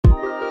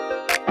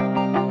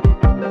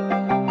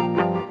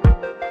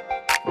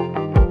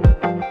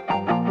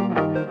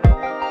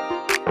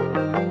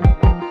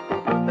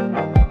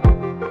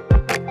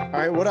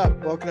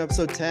welcome to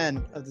episode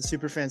 10 of the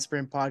Superfan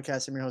Sprint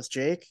podcast. I'm your host,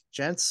 Jake.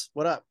 Gents,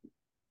 what up?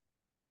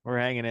 We're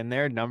hanging in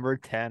there. Number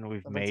 10.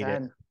 We've Number made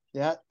 10. it.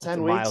 Yeah, It's 10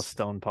 a weeks.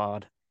 milestone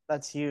pod.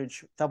 That's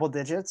huge. Double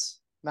digits.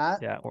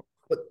 Matt? Yeah.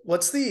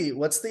 What's the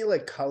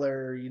like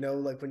color,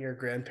 like when your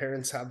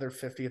grandparents have their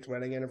 50th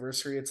wedding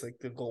anniversary, it's like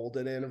the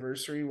golden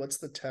anniversary. What's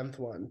the 10th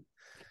one?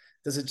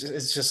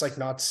 It's just like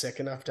not sick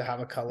enough to have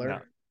a color? No,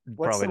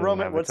 What's probably the doesn't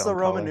Roman have what's its the own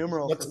Roman color.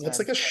 numeral What's for what's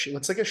 10?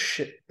 like a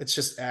shit, it's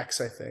just X,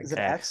 I think. Is it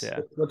X, X? yeah.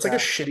 What's like Yeah. a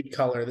shitty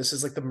color? This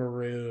is like the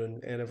maroon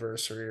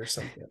anniversary or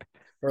something.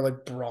 Or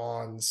like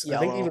bronze. I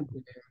think Yellow. even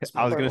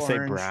I was Or going to say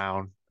orange.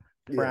 brown.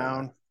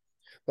 Brown.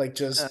 like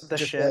just The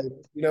just shit.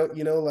 like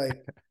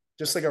like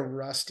just like a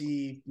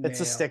rusty nail.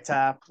 It's a stick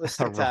tap. The A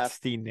stick tap.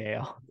 rusty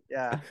nail.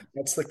 Yeah.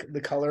 That's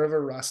the color of a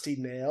rusty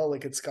nail.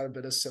 Like it's got a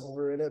bit of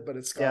silver in it, but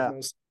it's got Yeah.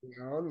 no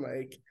brown.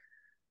 Like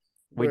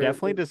We we're-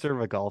 definitely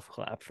deserve a golf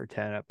clap for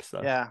 10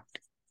 episodes. Yeah.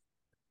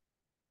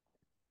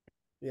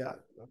 yeah.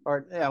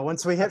 Or yeah,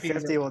 once we hit Happy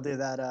 50, we'll do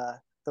that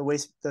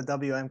the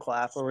WM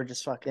clap where we're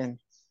just fucking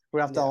we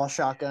have to Yeah. all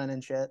shotgun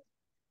and shit.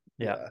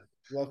 Yeah.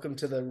 Welcome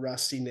to the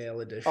rusty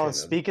nail edition. Oh,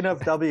 speaking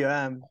of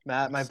WM,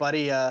 Matt, my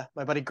buddy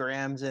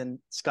Graham's in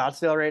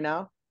Scottsdale right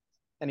now,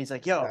 and he's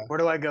like, "Yo, Yeah. where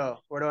do I go?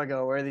 Where do I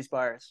go? Where are these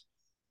bars?"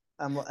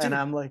 I'm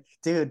like,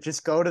 "Dude,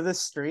 just go to this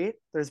street.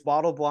 There's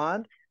Bottle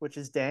Blonde, which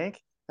is dank,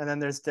 and then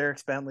there's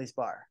Derek Bentley's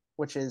bar,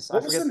 which is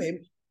What was the name?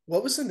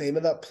 What was the name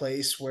of that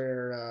place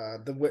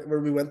where where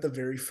we went the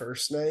very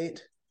first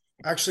night?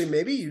 Actually,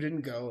 maybe you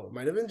didn't go. It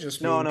might have been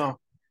just me. No.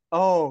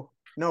 Oh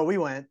no, we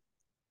went.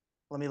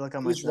 Let me look on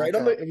It my was right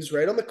Snapchat. it was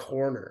right on the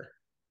corner.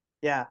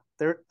 Yeah,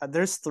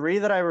 there's three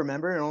that I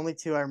remember, and only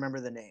two I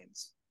remember the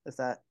names. If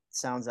that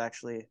sounds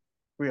actually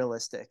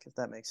realistic, if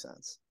that makes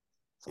sense.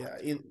 Yeah,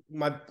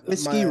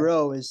 Whiskey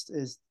Row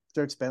is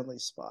Dirk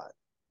Bentley's spot.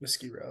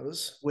 Whiskey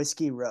Rose.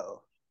 Whiskey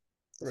Row.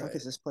 The fuck Right.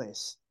 is this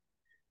place?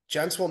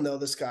 Gents will know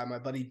this guy, my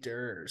buddy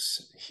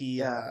Durs.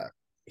 He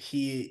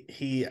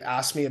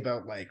asked me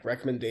about like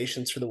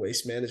recommendations for the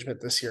waste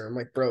management this year. I'm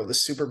like, bro, the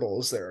Super Bowl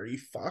is there. Are you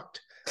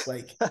fucked?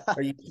 Like,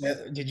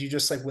 did you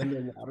just like win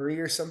the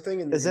lottery or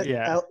something? And Is it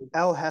Yeah.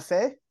 El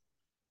Jefe?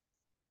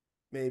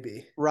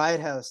 maybe Riot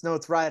House. No,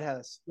 it's Riot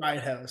House.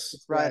 Riot House?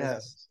 It's Riot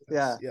House.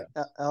 Yeah.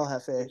 El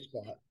Jefe. Good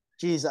spot.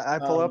 Jeez, I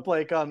pull up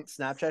like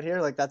Snapchat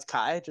here. Like that's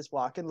Kai just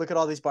walking. Look at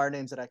all these bar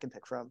names that I can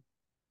pick from.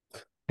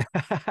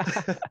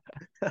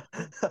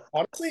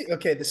 Honestly,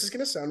 okay, this is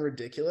gonna sound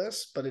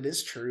ridiculous, but it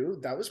is true.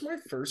 That was my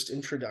first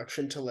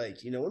introduction to like,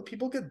 when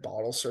people get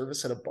bottle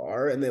service at a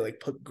bar and they like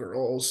put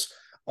girls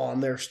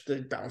on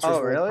the bouncers Oh, will,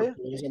 like, really? put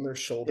girls on their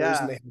shoulders Yeah.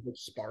 and they have like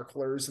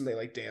sparklers and they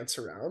like dance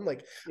around.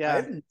 Like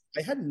Yeah.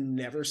 I had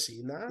never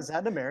seen that. Is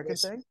that an American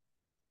Yes. thing?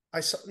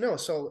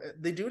 So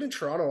they do it in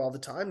Toronto all the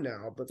time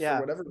now, but Yeah.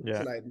 for whatever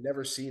reason, I had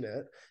never seen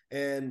it.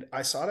 And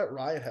I saw it at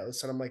Riot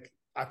House, and I'm like,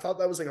 I thought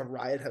that was like a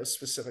Riot House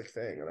specific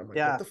thing. And I'm like,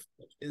 Yeah. what the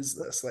fuck is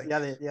this? Like, Yeah,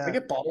 if I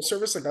get bottle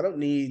service, like I don't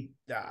need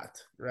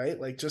that, right?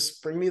 Like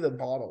just bring me the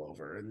bottle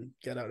over and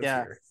get out of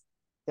here.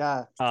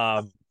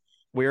 yeah.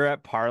 We were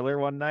at Parlor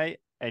one night,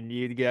 and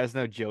you guys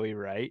know Joey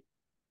Wright.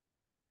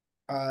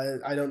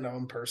 I don't know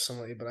him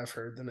personally, but I've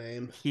heard the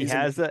name.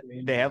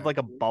 They have like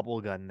a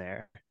bubble gun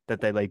there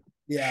that they like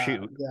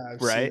shoot,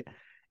 I've right? seen-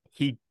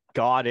 He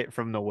got it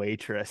from the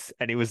waitress,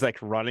 and he was like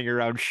running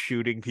around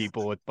shooting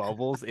people with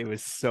bubbles. It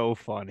was so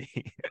funny.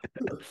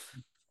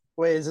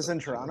 Wait, is this in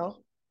Toronto?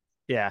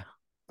 Yeah.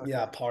 Okay.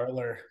 Yeah,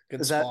 Parlor.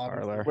 Good Is that- spot.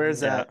 Parlor. Where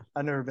is Yeah. that?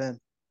 I've never been.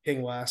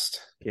 King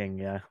West. King,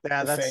 yeah.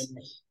 Yeah, The that's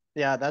famous.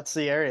 that's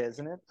the area,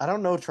 isn't it? I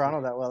don't know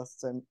Toronto that well.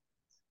 Since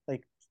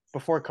like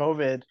before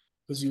COVID.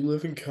 Because you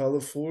live in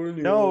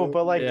California. No,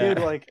 but like, Yeah.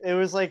 dude, like it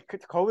was like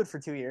COVID for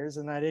 2 years,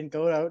 and I didn't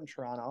go out in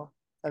Toronto.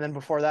 And then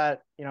before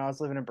that, I was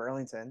living in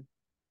Burlington.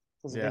 I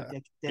was a Yeah.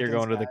 big You're Dickens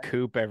going to the guy.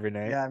 coop every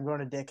night. Yeah, I'm going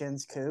to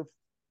Dickens Coop.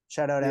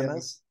 Shout out Yeah.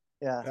 Emma's.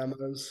 Yeah,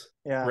 Emma's.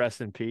 yeah,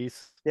 Rest in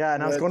peace. yeah.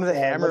 And I was going to the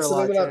Hammer a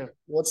lot too.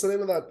 What's the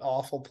name of that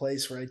awful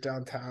place right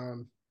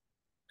downtown?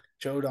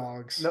 Joe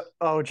Dogs. No,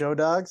 oh, Joe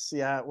Dogs.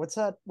 Yeah. What's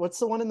that? What's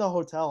the one in the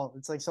hotel?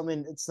 It's like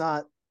something. It's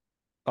not.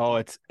 Oh,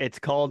 it's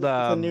called It's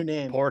a new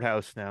name.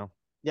 Porthouse now.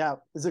 Yeah.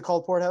 Is it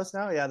called Porthouse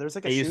now? Yeah. There's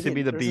like a It used to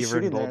be the there's a Beaver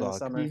and shooting there in the Bulldog.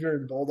 summer. Beaver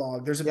and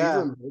Bulldog. There's a Yeah.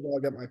 Beaver and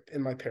Bulldog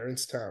in my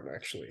parents' town,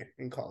 actually,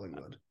 in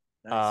Collingwood.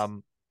 Nice.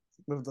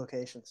 Moved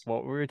locations.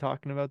 What were we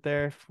talking about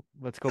there?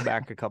 Let's go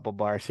back a couple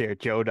bars here.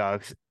 Joe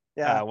Dogs.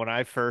 Yeah. When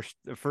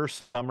the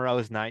first summer I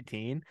was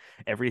 19,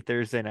 every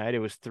Thursday night it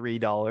was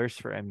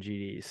 $3 for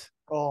MGDs.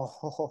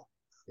 Oh,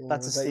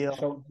 that's a That steal.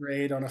 felt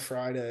great on a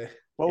Friday.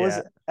 what was Yeah.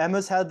 it?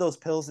 Emma's had those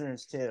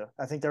Pilsners too.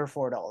 I think they were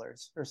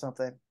 $4 or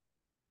something.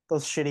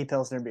 Those shitty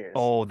Pilsner beers.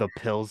 Oh, the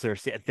Pilsner.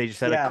 See, they just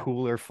had Yeah. a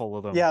cooler full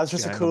of them. yeah, it was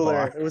just a behind the cooler.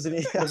 bar. It was an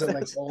Was it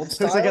like old It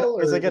style was like an- it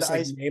was or like an just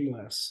ice-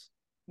 nameless?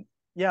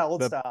 yeah,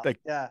 old The- style.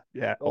 like- Yeah.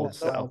 Yeah, Old old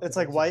style. style. It's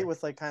like white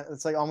with like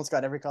it's like almost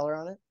got every color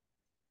on it.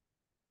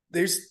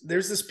 There's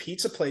this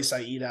pizza place I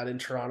eat at in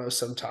Toronto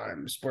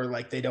sometimes where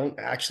like they don't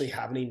actually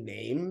have any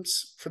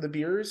names for the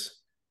beers.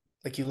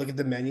 Like you look at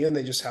the menu and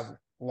they just have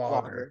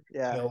lager,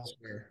 Yeah.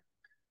 Pilsner,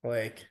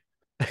 like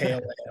pale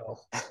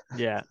ale.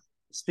 Yeah.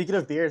 Speaking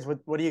of beers,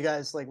 what do you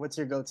guys like? What's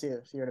your go-to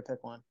if you were to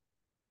pick one?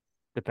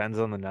 Depends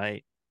on the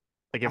night.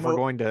 Like if I'm we're a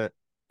going to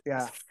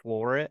yeah.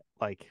 floor it,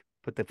 like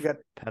put the You got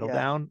pedal yeah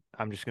down,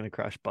 I'm just gonna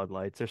crush Bud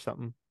Lights or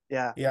something.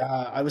 yeah. Yeah,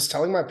 I was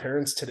telling my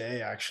parents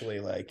today, actually,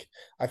 like,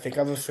 I think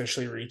I've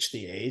officially reached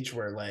the age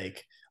where,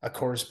 like, a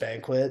Coors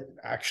Banquet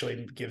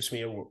actually gives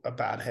me a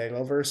bad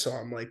hangover. So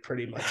I'm like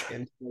pretty much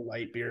into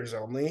light beers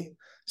only.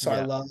 So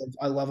Yeah.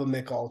 I love a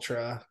Mick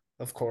Ultra,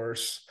 of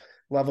course.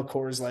 Love a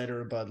Coors Light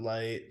or a Bud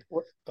Light,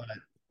 What but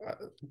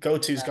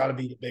go-to's yeah. got to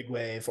be the Big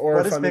Wave. Or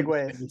What if is I'm Big in the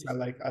Wave? States,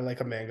 I like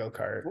a Mango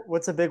Cart.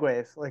 What's a Big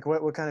Wave? Like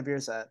what kind of beer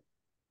is that?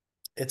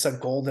 It's a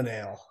golden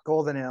ale.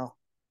 Golden ale.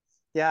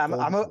 Yeah, I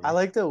Golden.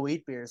 like the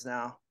wheat beers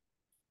now.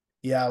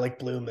 Yeah, like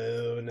Blue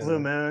Moon Blue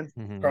and Moon.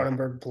 Hmm.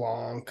 Kronenberg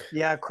Blanc.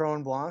 Yeah,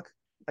 Crown Blanc.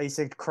 I used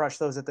to crush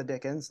those at the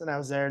Dickens, and I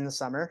was there in the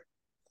summer.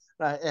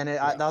 That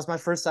Yeah. was my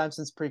first time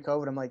since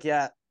pre-COVID. I'm like,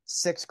 yeah,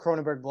 6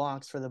 Kronenberg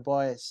Blancs for the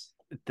boys.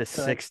 The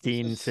They're like,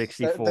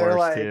 they're 1664s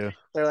like, too.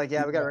 they're like,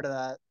 yeah, we got Yeah. rid of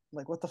that. I'm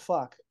like, what the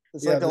fuck?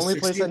 It's Yeah, like the the only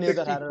place I knew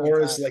that had it on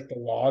 1664 is tap. like the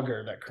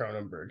lager that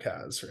Kronenberg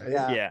has, right?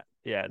 Yeah, Yeah,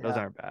 yeah, those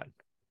yeah, aren't bad.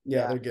 Yeah,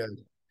 yeah. they're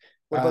good.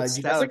 What about Do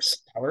you guys like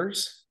stouts?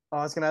 sours? Oh,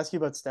 I was gonna ask you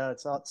about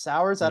stouts.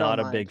 Sours, I don't Not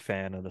a mind. big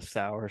fan of the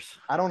sours.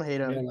 I don't hate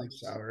I them. don't like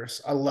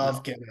sours. I love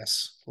No.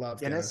 Guinness. Love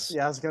Guinness? Guinness.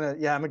 Yeah, I was gonna.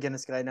 Yeah, I'm a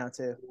Guinness guy now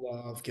too.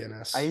 Love I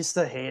Guinness. used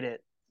to hate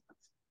it.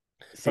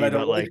 But I See, don't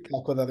but really like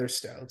fuck with other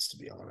stouts, to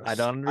be I honest.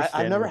 don't I've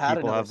understand never when had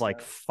people another have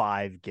like stout.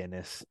 5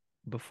 Guinness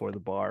before the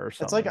bar or It's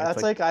something. like It's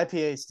that's like like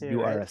IPAs too,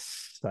 you are right? a I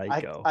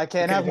psycho. I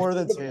can't Okay, have more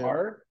than two.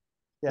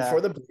 Yeah.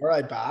 before the bar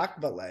I back,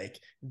 but like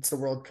it's the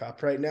World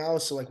Cup right now.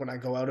 So like when I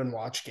go out and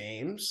watch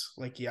games,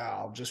 like yeah,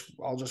 I'll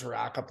just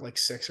rack up like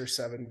 6 or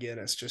 7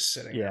 Guinness just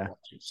sitting there Yeah.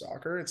 watching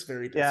soccer. It's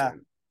very Yeah.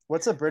 different.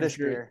 What's a But if British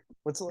you're beer?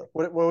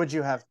 What would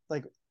you have?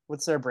 Like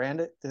what's their brand?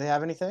 Do they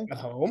have anything? at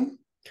home,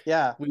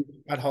 Yeah. we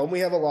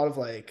have a lot of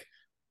like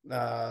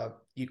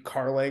you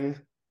Carling,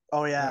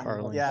 Oh yeah.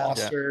 Carlings. Yeah. Yeah.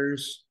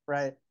 Fosters.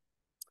 Right.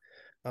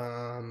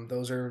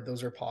 Those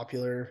are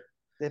popular.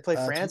 They play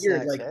It's France weird,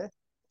 next, like eh?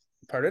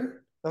 pardon?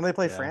 Don't they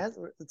play Yeah. France?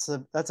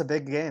 That's a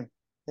big game.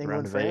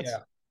 Round England of eight. France.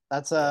 Yeah.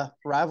 That's Yeah. a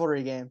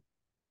rivalry game.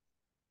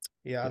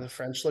 Yeah, Yeah. the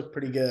French look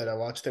pretty good. I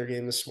watched their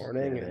game this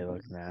morning Yeah, they and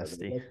look they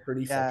nasty. look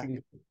pretty Yeah. fucking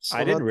good. I What So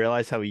didn't about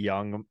realize how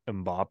young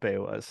Mbappe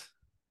was.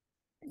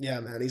 yeah,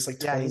 man, he's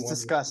like yeah, he's 21.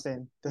 disgusting.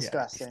 Yeah, he's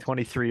Disgusting.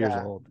 23 years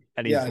Yeah. old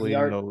and he's Yeah,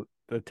 leading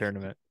the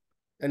tournament.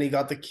 and he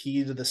got the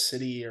key to the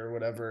city or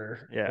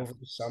whatever Yeah. over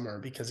the summer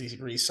because he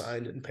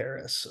re-signed in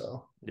Paris.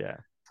 So Yeah.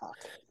 Fuck.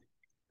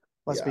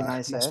 Must be yeah,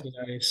 nice, must eh? be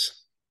nice.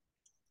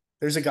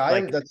 There's a guy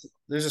Like,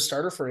 there's a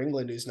starter for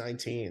England who's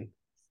 19.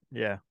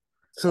 yeah.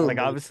 It's Who? Like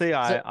obviously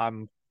unbelievable.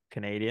 I'm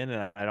Canadian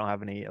and I don't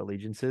have any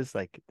allegiances.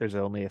 Like there's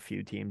only a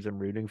few teams I'm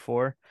rooting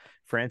for.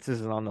 France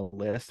isn't on the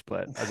list,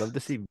 but I'd love to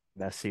see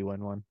Messi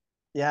win one.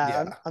 Yeah,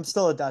 Yeah, I'm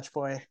still a Dutch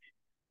boy.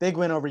 Big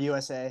win over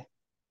USA.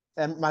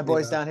 And my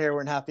boys yeah, down here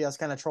weren't happy. I was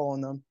kind of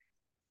trolling them.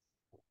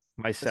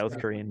 My Just South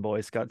Korean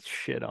boys got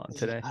shit on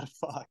today. got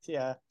fucked.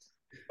 Yeah.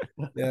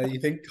 yeah. You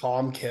think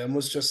Tom Kim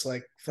was just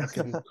like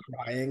fucking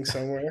crying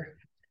somewhere?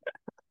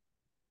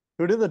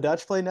 Who did the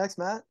Dutch play next,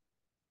 Matt?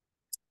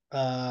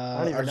 I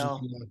don't even know.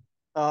 Argentina.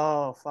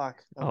 Oh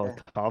fuck. Oh,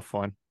 Okay. tough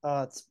one.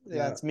 Oh,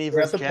 Yeah, it's me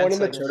we're at versus the point in Gents,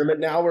 the I guess. tournament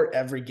now where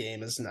every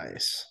game is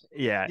nice.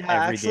 Yeah,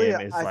 Yeah, every actually,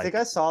 game is I think I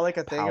like saw like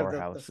a thing of the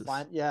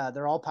powerhouses. yeah,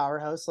 they're all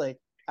powerhouse like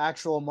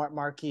actual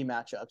marquee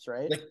matchups,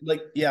 right?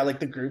 Like yeah, like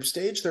the group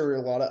stage, there were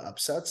a lot of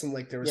upsets, and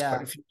like there was quite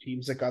Yeah, a few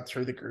teams that got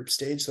through the group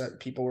stage that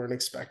people weren't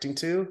expecting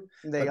to,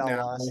 they but got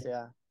now lost.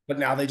 Yeah, but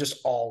now they just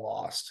all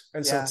lost.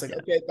 And so yeah, it's like, Yeah.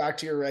 okay, back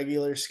to your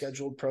regular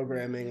scheduled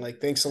programming.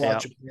 Like, thanks a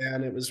lot, Yeah.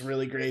 Japan. It was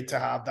really great to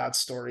have that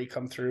story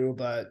come through,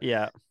 but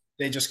Yeah.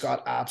 they just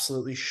got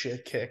absolutely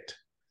shit kicked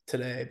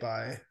today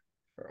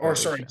or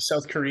sorry, Croatia.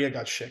 South Korea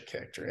got shit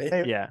kicked, right?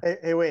 Hey,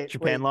 Yeah. wait,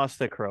 Japan lost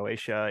to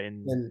Croatia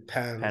in In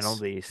pens.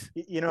 penalties.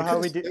 You know how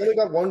we Because do? they only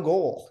got one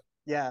goal.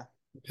 Yeah,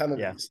 Yeah.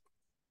 Penalties.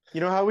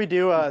 you know how we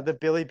do the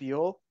Billy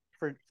Buell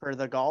for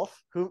the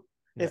golf. Who,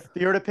 Yeah. if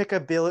you were to pick a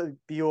Billy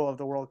Buell of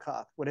the World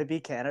Cup, would it be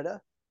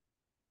Canada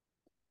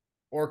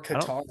Or I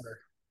don't Qatar.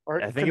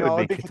 or I think it no?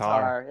 would be It'd be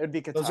Qatar. Qatar. It'd be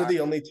Those are Qatar. the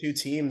only two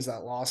teams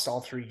that lost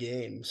all 3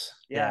 games,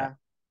 Yeah. Yeah,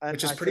 and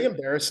which is I pretty think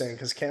embarrassing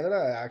because Canada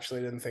I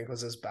actually didn't think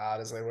was as bad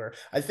as they were.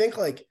 I think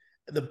like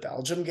the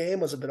Belgium game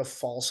was a bit of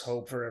false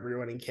hope for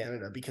everyone in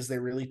Canada because they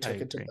really I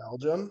took it to agree.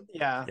 Belgium.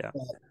 yeah, Yeah.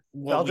 But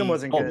Belgium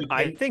wasn't Oh, good. when we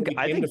I came think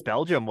to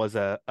Belgium was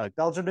a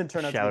Belgium didn't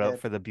turn out to be shout out good.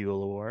 for the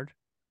Buell Award.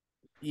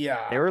 They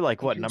yeah, were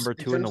like in what, terms, number in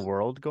 2 in the terms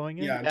world going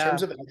in? yeah, in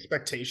terms Yeah, of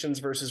expectations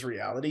versus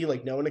reality,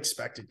 like no one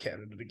expected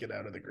Canada to get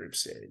out of the group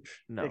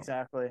stage. No.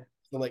 exactly.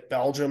 So like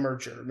Belgium or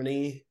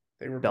Germany,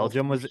 they were both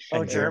Belgium was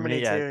Oh, and shit.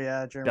 Germany Germany, yeah. too.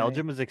 Yeah, Germany.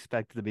 Belgium was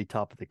expected to be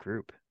top of the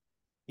group.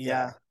 Yeah.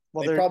 Yeah.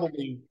 Well, They there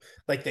probably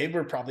like they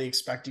were probably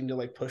expecting to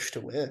like push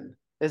to win.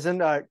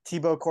 isn't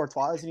Thibaut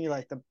Courtois. Isn't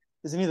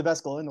he the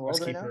best goalie in the world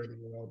Best right now? keeper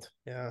in the world.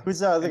 Yeah. Who's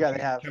the other And guy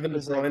they have? Kevin De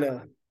Who's like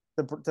Bruyne.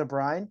 De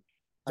Bruyne?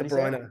 How De do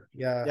you say it? Bruyne.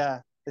 Yeah.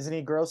 Yeah. Isn't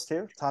he gross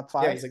too? Top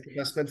Yeah, five? he's like the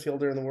best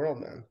midfielder in the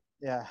world, man.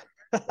 Yeah.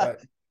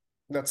 But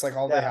that's like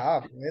all they Yeah.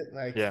 have, right?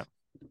 Like Yeah.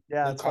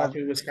 Yeah, that's why.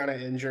 Lukaku was kind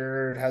of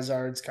injured.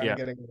 Hazard's kind of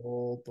Yeah. getting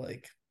old.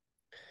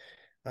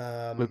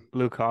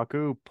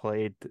 Lukaku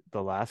played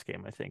the last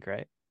game, I think,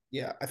 right?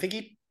 Yeah, I think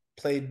he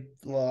played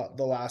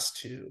the last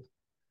two,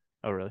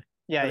 Oh, really?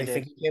 Yeah, but he I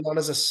think did. he came on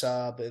as a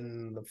sub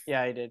in the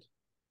Yeah, he did.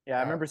 Yeah,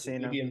 I remember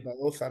seeing maybe him. in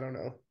both. I don't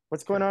know.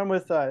 What's going on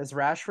with is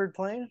Rashford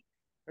playing?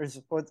 Or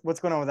what's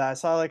going on with that? I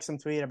saw like some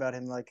tweet about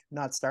him like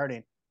not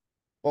starting.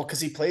 Well,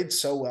 because he played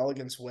so well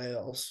against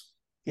Wales,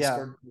 he Yeah.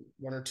 scored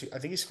one or two. I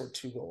think he scored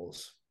 2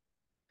 goals.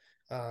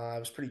 I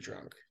was pretty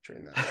drunk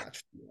during that match,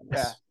 to be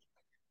Yeah.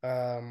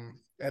 honest.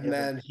 And Yeah,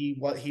 then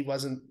he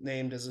wasn't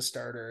named as a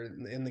starter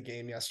in the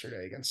game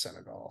yesterday against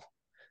Senegal.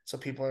 So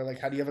people are like,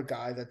 "How do you have a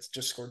guy that's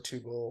just scored 2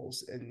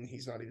 goals and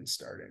he's not even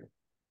starting?"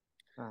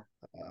 Huh.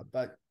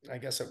 But I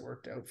guess it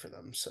worked out for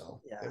them,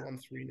 so Yeah. they won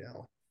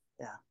 3-0.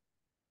 Yeah.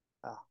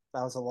 Oh,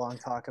 that was a long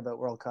talk about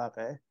World Cup,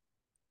 eh?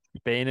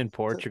 Spain and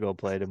Portugal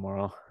play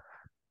tomorrow.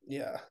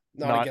 Yeah,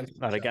 Not against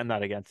not each again, other.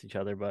 not against each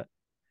other, but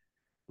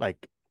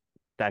like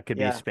that could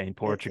be Yeah. Spain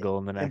Portugal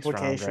in the next round,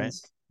 right?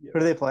 Implications. Yeah. Who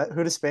do they play?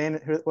 Who does Spain?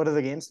 What are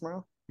the games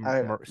tomorrow?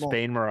 I won't.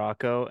 Spain,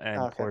 Morocco, Oh,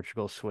 and okay.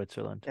 Portugal,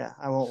 Switzerland. Yeah,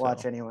 I won't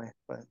watch So anyway.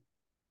 But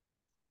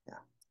yeah,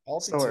 I'll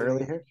be so early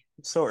tuning here.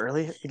 So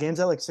early. The game's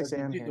at like 6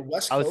 a.m. Dude, the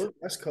here.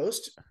 West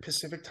Coast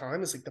Pacific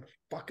time is like the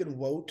fucking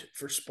woat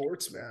for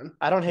sports, man.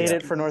 I don't hate yeah,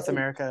 it for North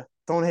America.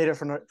 Don't hate it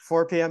for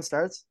 4 p.m.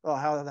 starts. Oh,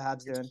 how are the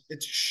Habs doing?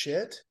 It's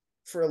shit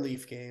for a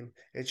Leaf game.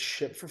 It's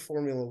shit for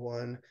Formula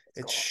One.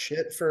 It's Cool.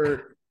 shit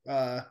for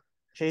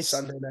Chase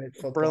Sunday night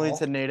football.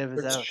 Burlington native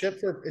is out.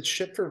 It's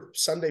shit for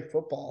Sunday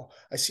football.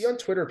 I see on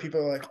Twitter people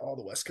are like, "Oh,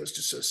 the West Coast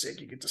is so sick.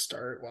 You get to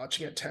start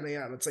watching at 10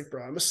 a.m." It's like,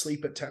 bro, I'm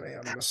asleep at 10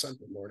 a.m. on a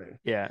Sunday morning.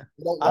 yeah.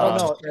 I don't To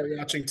know. start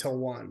watching till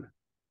 1.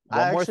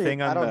 One more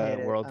thing I on don't the hate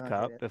it. I World don't hate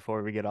Cup it.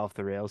 before we get off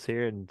the rails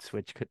here and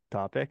switch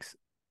topics.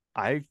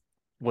 I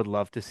would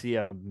love to see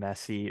a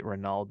Messi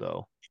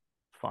Ronaldo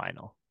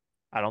final.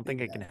 I don't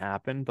think it can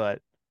happen,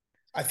 but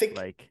I think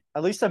like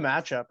At least a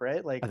matchup,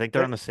 right? I think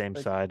they're on the same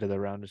side of the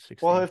round of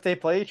Well, 16. if they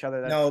play each other,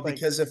 that's no, like,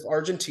 because if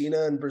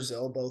Argentina and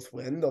Brazil both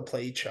win, they'll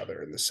play each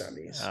other in the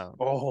semis.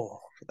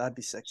 oh, that'd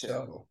be sick too.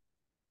 So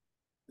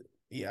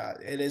yeah,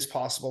 it is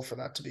possible for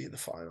that to be the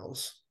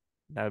finals.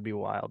 That would be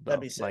wild though.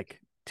 That'd be sick. Like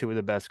two of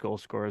the best goal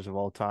scorers of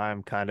all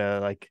time, kind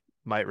of like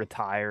might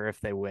retire if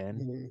they win.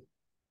 Mm-hmm.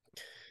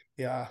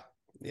 Yeah,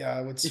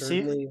 it would You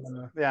see, certainly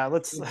yeah,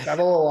 let's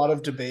settle a lot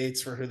of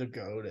debates for who the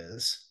GOAT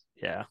is.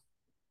 Yeah.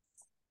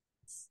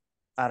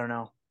 I don't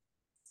know.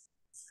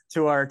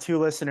 To our 2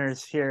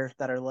 listeners here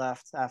that are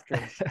left after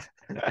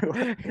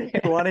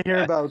who want to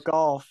hear about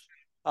golf.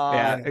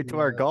 Yeah, to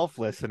our golf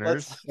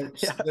listeners.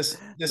 This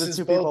the is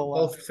 2 people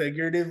both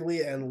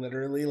figuratively and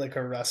literally like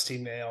a Rusty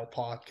Nail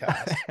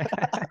podcast.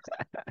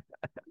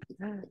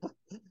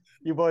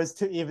 You boys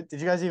did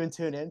you guys even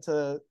tune in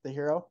to the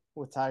Hero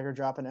with Tiger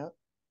dropping out?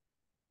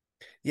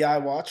 Yeah, I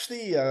watched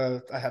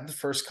I had the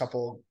first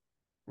couple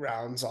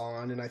rounds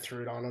on and I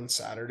threw it on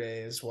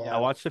Saturday as well. Yeah, I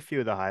watched a few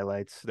of the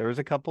highlights. There was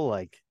a couple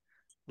like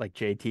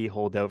JT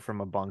hold out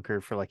from a bunker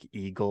for like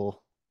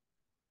eagle.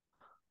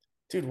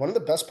 Dude, one of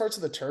the best parts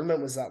of the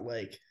tournament was that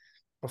like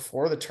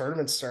before the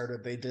tournament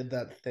started, they did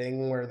that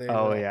thing where they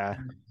Oh yeah,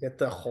 hit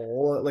the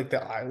hole at like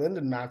the island,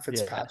 and Matt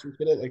Fitzpatrick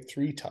hit it like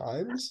 3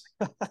 times.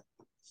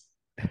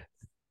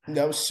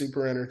 That was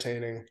super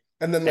entertaining.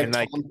 And then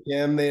like Tom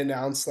Kim, they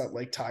announced that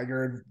like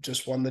Tiger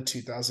just won the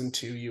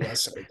 2002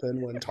 U.S.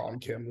 Open when Tom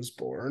Kim was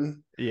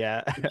born.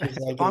 Yeah,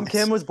 like Tom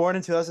Kim was born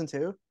in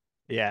 2002.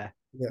 Yeah.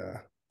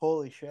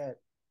 Holy shit.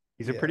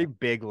 He's a pretty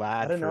big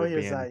lad. I didn't know he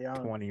was being that young.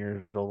 20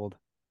 years old.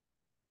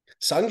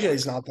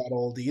 Sanjay's not that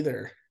old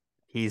either.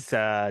 He's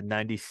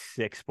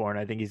 96 born.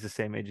 I think he's the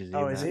same age as you.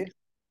 Oh, is he?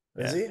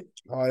 Is he?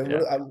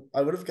 Oh,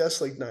 I would have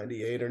guessed like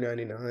 98 or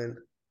 99.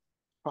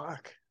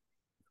 Fuck.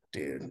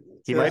 Dude.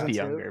 He might be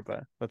younger,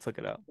 but let's look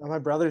it up. Oh, my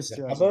brother's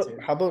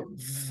 2002. How about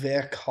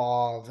Vic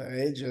Hov?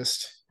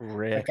 Just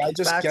Rick.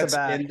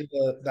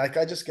 That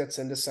guy just gets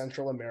into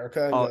Central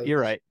America. And goes, you're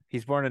right.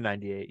 He's born in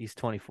 98. He's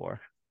 24.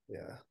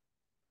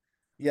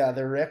 Yeah.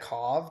 The Rick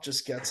Hov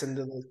just gets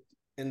into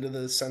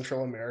the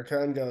Central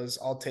America and goes,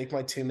 "I'll take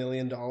my $2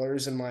 million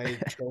and my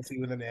trophy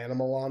with an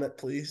animal on it,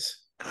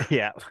 please."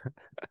 Yeah.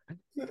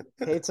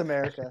 Hates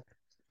America.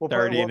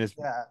 30 in his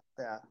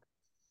yeah.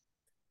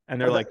 And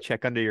they're like,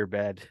 check under your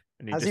bed.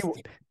 And has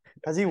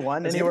he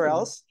won anywhere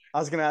else? I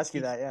was gonna ask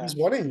you that. Yeah, he's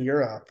won in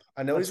Europe.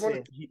 I know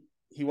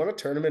he won a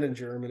tournament in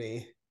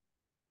Germany.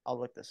 I'll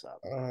look this up.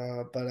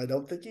 But I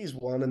don't think he's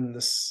won in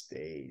the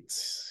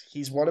States.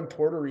 He's won in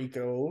Puerto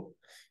Rico.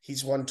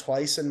 He's won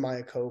twice in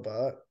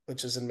Mayakoba,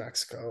 which is in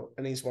Mexico,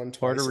 and he's won twice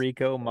Puerto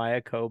Rico,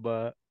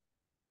 Mayakoba.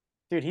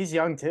 Dude, he's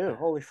young too.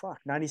 Holy fuck,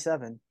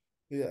 97.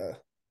 Yeah.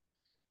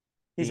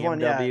 He's BMW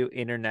won, yeah.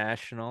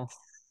 International.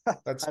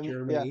 That's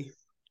Germany.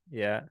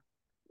 Yeah.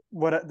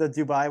 What, the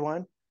Dubai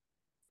one?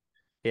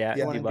 Yeah,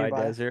 Dubai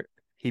Desert.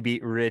 He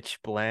beat Rich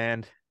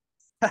Bland.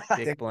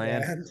 Dick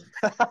Bland.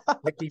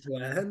 Dicky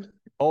Bland.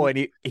 Oh,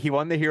 and he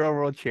won the Hero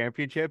World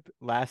Championship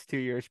last 2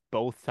 years,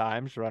 both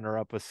times.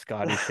 Runner-up was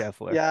Scotty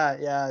Scheffler.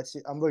 Yeah.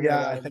 I'm looking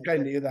at that. I think I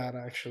knew that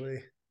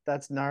actually.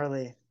 That's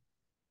gnarly.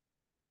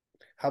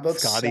 How about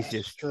Scotty's Seth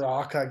just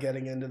Straka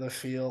getting into the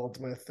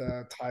field with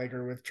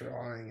Tiger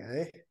withdrawing,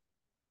 eh?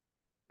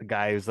 the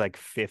guy who's like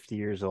 50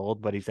 years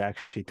old, but he's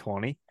actually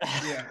 20.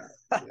 Yeah,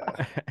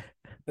 yeah.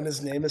 And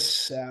his name is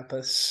Sepp.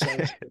 That's so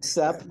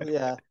Sep,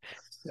 yeah.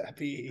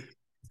 Seppy.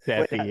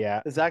 Wait, Steffi,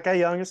 yeah. is that guy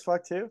young as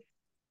fuck too?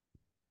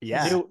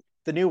 Yeah.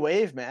 The new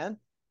wave, man.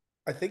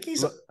 I think Look,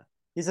 He's a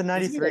isn't he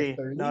like 93.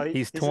 No, 30?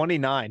 he's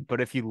 29,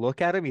 but if you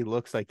look at him, he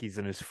looks like he's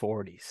in his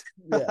 40s.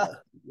 Yeah,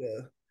 yeah.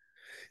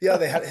 Yeah,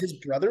 they had his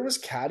brother was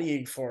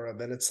caddying for him,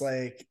 and it's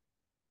like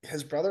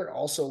his brother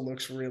also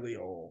looks really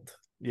old.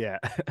 Yeah.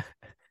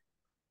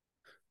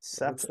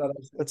 Sep. It's that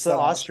It's the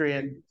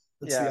Austrian.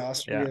 it's the Yeah.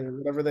 Austrian,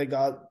 whatever they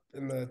got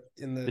in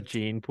The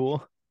gene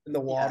pool. the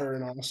water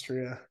in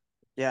Austria.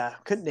 Yeah.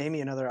 Couldn't name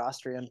me another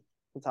Austrian off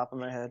the top of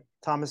my head.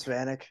 Thomas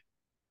Vanek.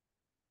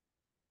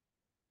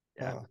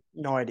 Yeah.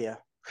 No idea.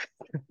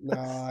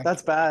 No,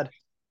 That's bad.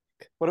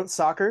 What about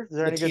soccer? Is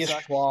there any good Matthias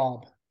soccer?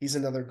 Schwab. He's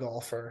another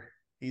golfer.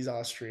 He's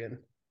Austrian.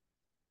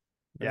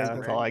 Yeah, think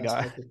that's all I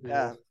got.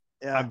 Yeah.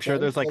 Yeah. I'm sure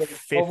there's like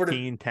Over to-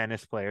 15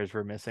 tennis players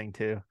we're missing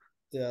too.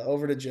 Yeah,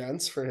 over to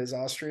Gents for his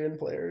Austrian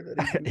player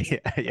that he can...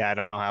 Yeah, I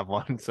don't have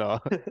one. So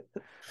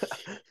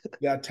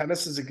Yeah,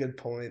 tennis is a good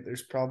point.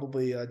 There's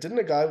probably didn't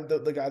a guy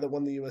the guy that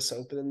won the US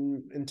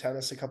Open in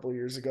tennis a couple of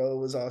years ago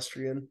was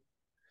Austrian.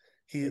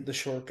 He the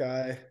short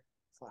guy.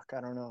 Fuck,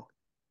 I don't know.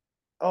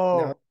 Oh,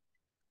 Now,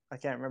 I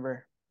can't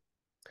remember.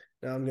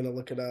 now I'm gonna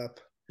look it up.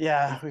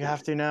 Yeah, we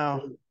have to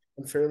now.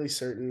 I'm fairly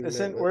certain.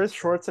 Where's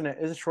Schwartz in it?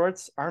 Is it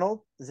Schwartz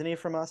Arnold? Isn't he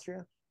from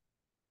Austria?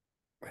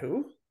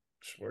 Who?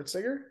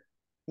 Schwarzenegger?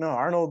 No,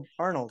 Arnold.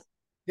 Arnold.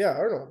 Yeah,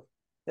 Arnold.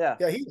 Yeah.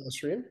 Yeah, he's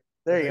Austrian.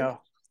 There you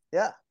go.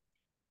 Yeah.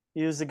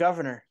 He was the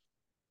governor.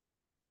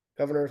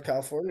 Governor of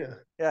California.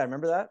 Yeah,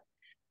 remember that?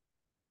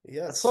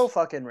 Yeah. That's so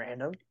fucking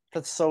random.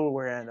 That's so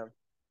random.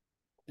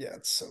 Yeah,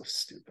 it's so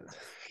stupid.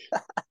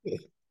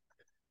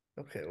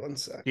 Okay, one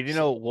sec. did you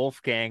know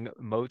Wolfgang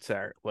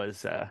Mozart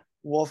was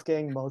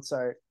Wolfgang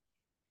Mozart.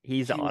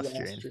 he's He was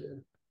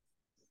Austrian.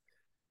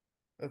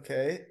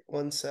 Okay,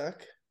 one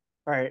sec.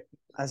 All right.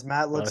 As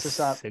Matt Not looks a this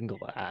up. single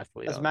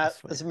athlete. As on Matt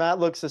this one.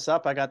 looks this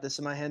up, I got this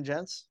in my hand,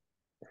 gents.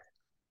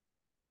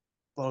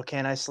 Little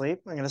Can I Sleep?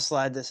 I'm gonna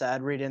slide this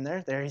ad read in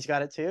there. There, he's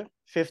got it too.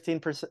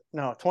 15%,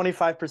 no,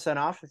 25%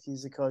 off if you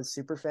use the code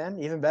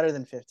SUPERFAN. Even better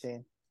than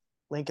 15.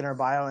 Link in our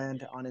bio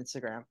and on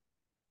Instagram.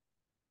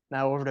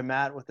 Now over to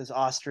Matt with his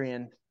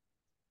Austrian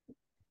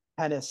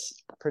tennis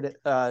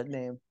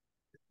name.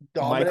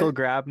 Michael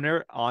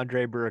Grabner,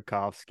 Andre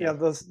Burakovsky.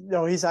 Yeah,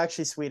 no, he's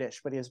actually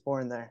Swedish, but he was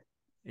born there.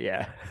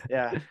 Yeah.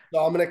 Yeah.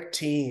 Dominic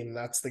Thiem,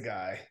 that's the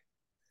guy.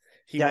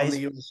 He Yeah, won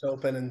the US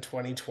Open in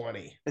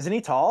 2020. Isn't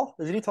he tall?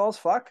 Isn't he tall as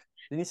fuck?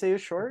 Didn't he say he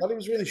was I short? thought he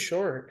was really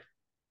short.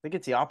 I think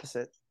it's the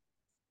opposite.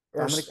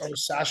 Or Dominic-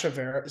 Sasha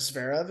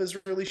Zverev is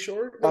really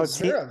short. No, Oh,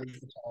 Zverev is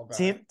the tall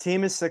guy.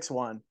 Team is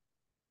 6'1".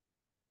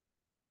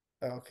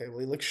 Okay, well,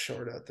 he looks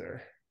short out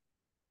there.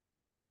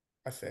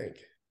 I think.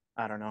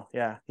 I don't know.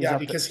 Yeah. Yeah,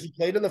 because he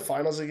played in the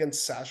finals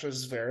against Sasha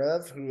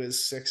Zverev, who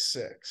is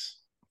 6'6".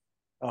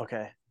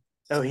 Okay.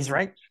 Oh, he's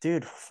ranked.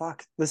 Dude,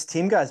 fuck. This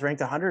team guy's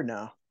ranked 100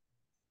 now.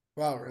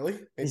 Wow, really?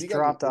 Maybe He's he got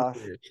dropped an off.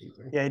 injury or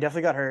something. Yeah, he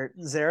definitely got hurt.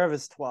 Zverev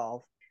is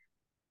 12.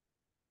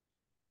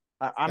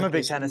 I'm a Okay,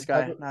 big so tennis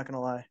guy, not going to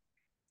lie.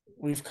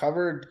 We've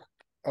covered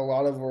a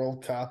lot of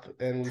World Cup,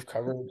 and we've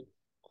covered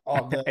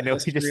all the I know we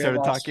just history started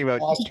of talking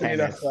about Austrian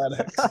tennis.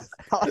 athletics.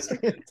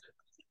 Austrian.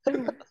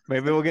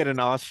 Maybe we'll get an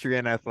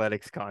Austrian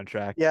athletics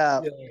contract.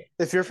 Yeah. Yeah.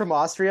 If you're from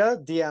Austria,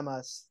 DM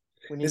us.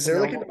 We need Is to there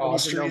know, like an we need to know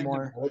Austrian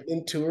more.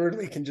 development tour and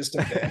we can just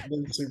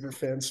abandon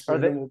Superfan Are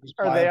Sprint they- and we'll just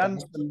are buy they a on-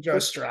 bus and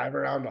just drive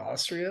around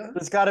Austria?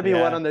 There's got to be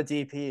Yeah. one on the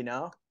DP,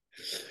 no?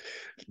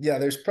 Yeah,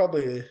 there's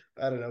probably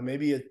I don't know,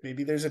 maybe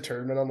there's a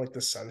tournament on like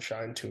the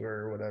Sunshine Tour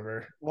or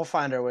whatever. We'll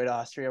find our way to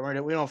Austria.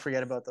 We don't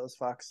forget about those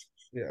fucks.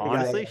 Yeah,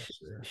 Honestly,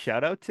 Austria.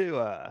 shout out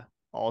to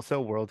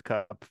also World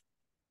Cup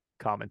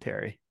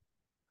commentators.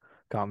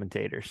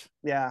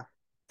 Yeah.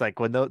 It's like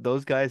when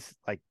those guys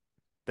like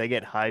they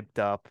get hyped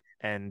up,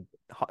 and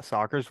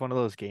soccer is one of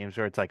those games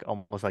where it's like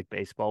almost like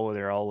baseball, where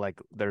they're all like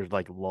there's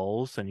like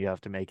lulls, and you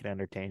have to make it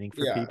entertaining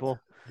for Yeah. people.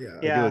 Yeah.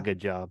 They do a good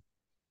job.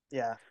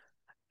 Yeah.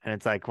 And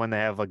it's like when they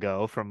have a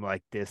go from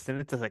like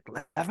distance, it's like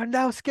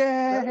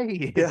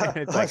Lewandowski. Yeah. And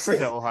it's like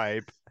so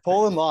hype.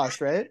 Poland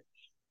lost, right?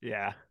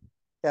 Yeah.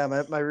 Yeah,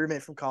 my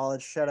roommate from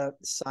college, shout out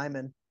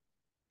Simon.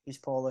 He's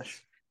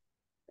Polish.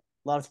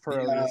 Loves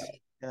pierogies.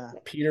 Yeah.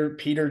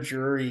 Peter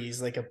Drury,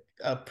 he's like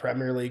a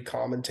Premier League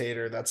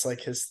commentator. That's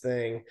like his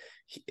thing.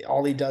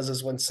 All he does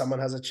is when someone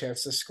has a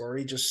chance to score,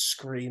 he just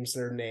screams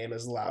their name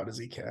as loud as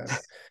he can.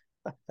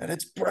 And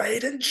it's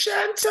Braden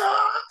Shanta.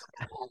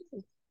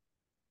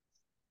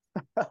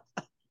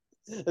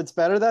 It's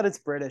better that it's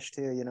British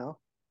too, you know?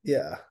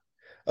 Yeah.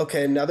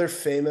 Okay, another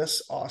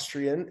famous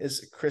Austrian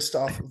is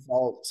Christoph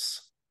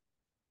Waltz.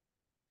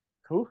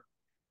 Who?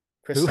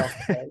 Christoph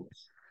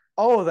Waltz.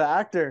 Oh, the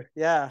actor.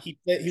 Yeah. He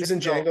was in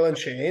Django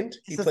Unchained.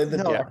 He played the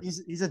no,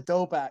 he's a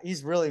dope act.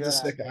 He's really He's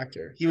a good. sick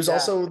actor. He was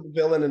also the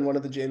villain in one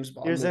of the James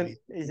Bond movies.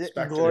 He's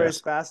Inspector Glorious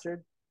Gadget.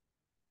 Bastard.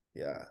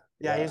 Yeah.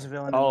 Yeah, Yeah. he's a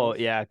villain in Oh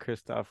those. yeah,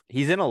 Christoph.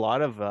 He's in a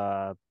lot of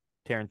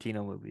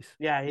Tarantino movies.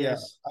 Yeah, he Yeah.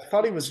 is. I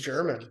thought he was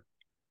German.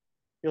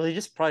 Well, he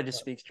just probably just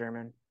speaks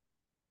German.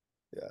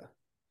 Yeah.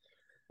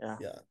 Yeah,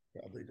 Yeah.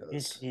 Probably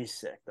he's does. he's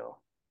sick though.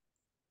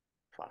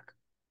 Fuck.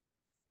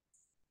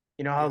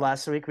 You know how Yeah.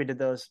 last week we did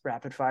those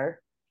rapid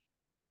fire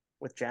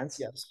with gents?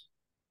 Yes.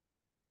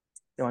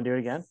 You want to do it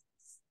again?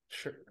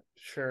 Sure.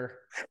 Sure.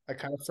 I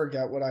kind of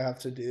forget what I have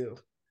to do.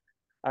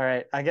 All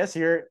right. I guess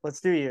you're.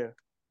 Let's do you.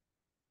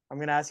 I'm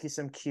gonna ask you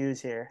some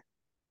cues here,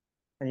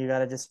 and you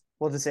gotta just.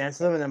 We'll just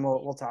answer them, and then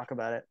we'll talk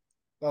about it.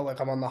 Oh, like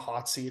I'm on the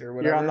hot seat or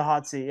You're on the whatever.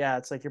 hot seat. Yeah,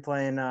 it's like you're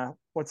playing.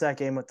 What's that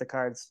game with the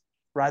cards?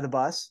 Ride the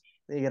bus.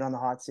 Then you get on the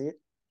hot seat.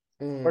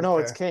 Or no,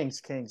 it's Okay. Kings.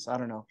 Kings. I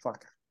don't know.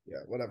 Fuck. Yeah.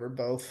 Whatever.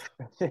 Both.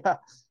 Yeah.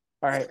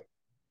 All right.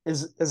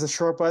 Is a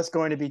short bus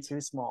going to be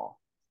too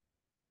small?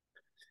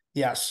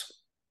 Yes.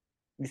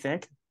 You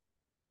think?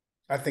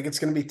 I think it's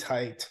going to be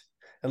tight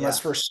Yeah.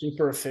 unless we're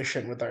super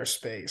efficient with our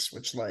space,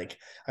 which like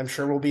I'm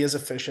sure we'll be as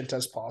efficient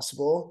as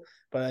possible.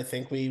 But I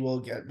think we will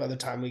get by the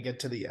time we get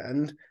to the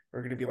end,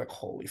 we're gonna be like,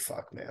 holy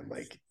fuck, man!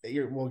 Like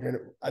we're gonna.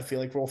 I feel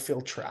like we'll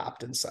feel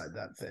trapped inside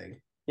that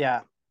thing. Yeah.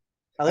 At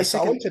I least it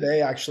saw could. one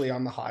today actually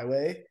on the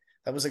highway.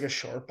 That was like a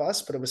short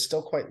bus, but it was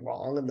still quite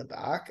long in the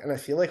back. And I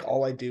feel like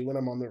all I do when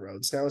I'm on the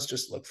roads now is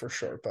just look for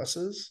short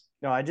buses.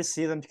 No, I just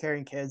see them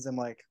carrying kids. I'm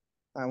like,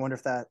 I wonder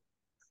if that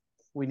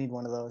we need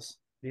one of those.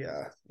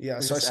 Yeah, yeah.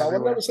 They're So I just saw one that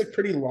everywhere. was like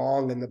pretty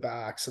long in the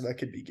back, so that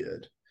could be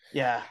good.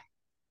 Yeah.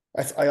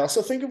 I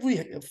also think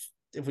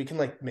if we can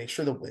like make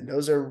sure the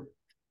windows are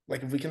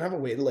like if we can have a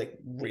way to like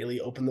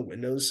really open the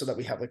windows so that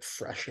we have like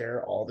fresh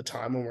air all the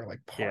time when we're like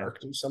Yeah.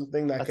 parked or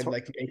something that That's could what.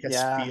 like make us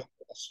Yeah. feel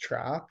less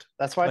trapped.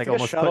 That's why I Like think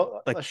a almost put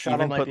shuttle like a shuttle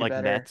even might put be like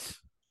better. nets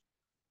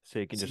so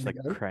you can See just it like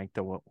again? crank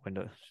the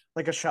windows.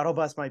 Like a shuttle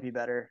bus might be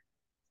better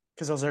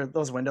because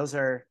those windows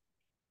are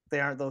they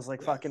aren't those like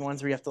Yeah. fucking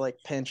ones where you have to like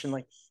pinch and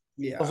like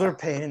those are a Yeah.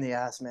 pain in the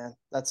ass, man.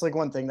 That's like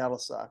one thing that'll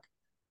suck.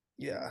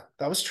 Yeah.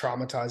 That was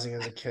traumatizing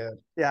as a kid.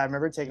 Yeah, I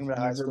remember taking them to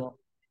high Never school.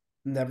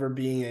 never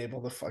being able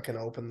to fucking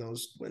open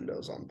those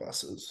windows on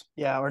buses.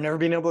 Yeah, or never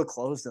being able to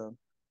close them.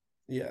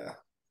 Yeah.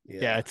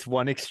 Yeah, Yeah. it's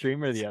one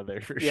extreme or the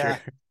other for sure. Yeah,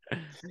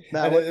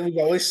 Matt. And What? it was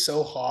always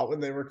so hot when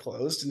they were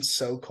closed and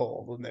so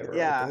cold when they were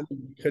Yeah, open.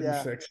 You couldn't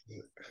yeah, fix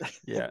it.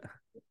 Yeah.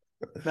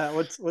 Matt.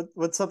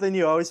 What's something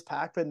you always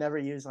pack but never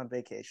use on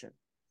vacation?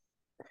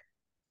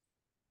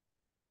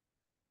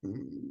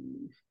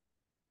 Mm,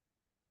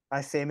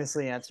 I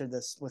famously answered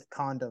this with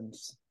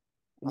condoms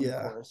on the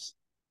yeah. course.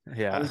 I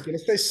Yeah. was gonna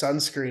say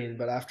sunscreen,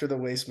 but after the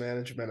waste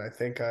management, I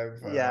think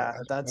Yeah,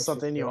 that's I've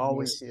something you fulfilled my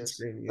always use.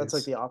 sunscreen That's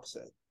like use. the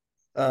opposite.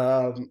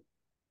 Um,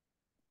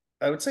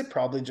 I would say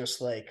probably just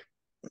like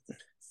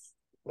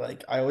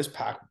I always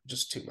pack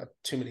just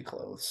too many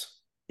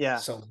clothes. Yeah,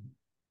 So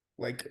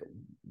like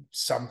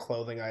some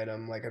clothing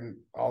item, like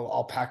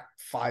I'll pack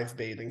 5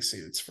 bathing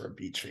suits for a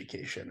beach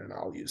vacation, and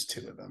I'll use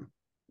 2 of them.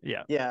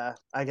 Yeah. yeah.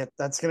 I get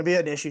that's gonna be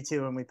an issue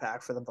too when we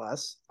pack for the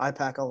bus. I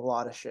pack a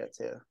lot of shit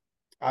too.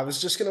 I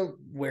was just gonna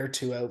wear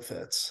 2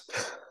 outfits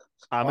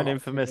I'm on an all 2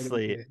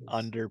 infamously days.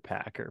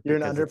 underpacker You're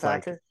an because it's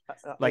underpacker.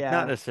 like not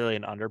Yeah, necessarily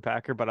an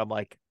underpacker, but I'm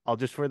like I'll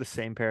just wear the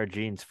same pair of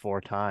jeans 4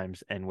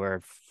 times and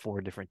wear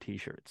 4 different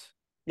t-shirts.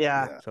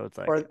 yeah. Yeah, So it's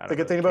like Or I the don't good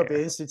really thing about care.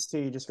 bathing suits too,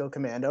 you just go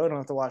commando. Don't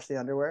have to wash the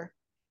underwear.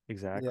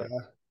 Exactly.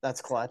 yeah. That's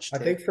clutch I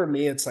too. think for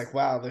me, it's like,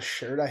 wow, the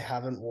shirt I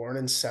haven't worn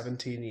in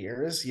 17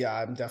 years. Yeah,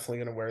 I'm definitely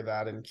gonna wear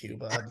that in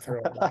Cuba and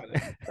throw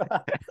that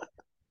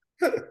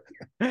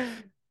in.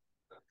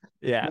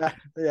 Yeah.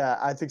 Yeah,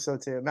 I think so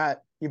too.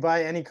 Matt, you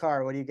buy any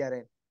car, what are you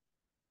getting?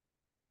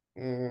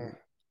 Mm,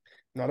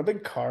 not a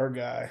big car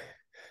guy.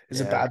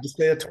 Is it Yeah. bad to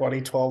say a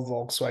 2012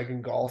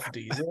 Volkswagen Golf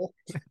diesel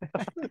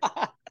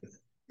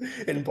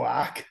in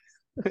black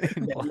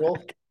In manual?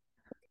 black.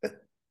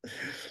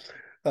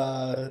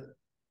 Uh,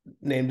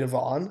 named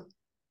Yvonne.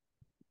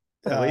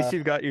 At Uh, least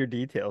you've got your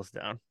details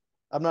down.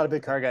 I'm not a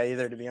big car guy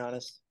either, to be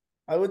honest.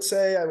 I would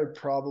say I would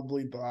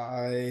probably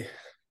buy.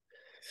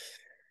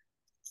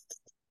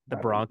 The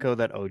Bronco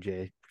that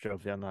OJ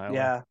drove down the highway.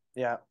 Yeah,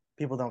 yeah.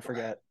 People don't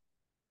forget.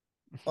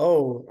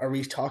 Oh, are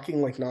we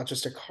talking like not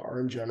just a car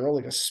in general,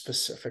 like a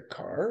specific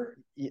car?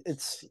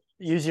 It's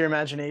use your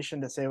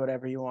imagination to say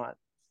whatever you want.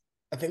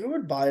 I think I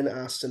would buy an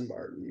Aston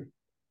Martin,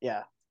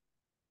 Yeah.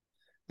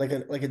 like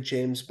a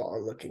James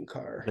Bond looking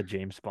car. The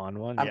James Bond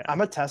one. I'm Yeah.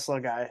 I'm a Tesla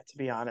guy, to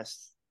be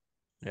honest.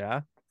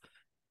 Yeah.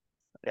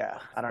 Yeah,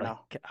 I don't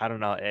Like know. I don't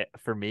know.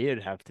 For me,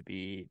 it'd have to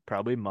be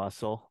probably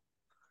muscle.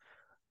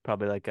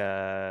 Probably like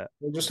a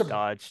Or just a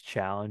Dodge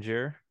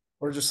Challenger.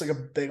 or just like a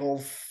big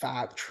old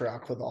fat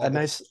truck with A all the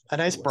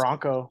nice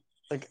Bronco.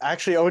 Like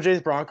actually OJ's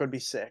Bronco would be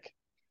sick.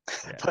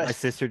 Yeah. My But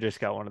sister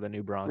just got one of the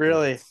new Broncos.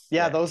 really, It's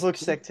yeah, sick. those look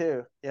sick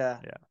too. Yeah.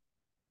 Yeah.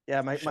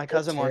 Yeah, my Shout out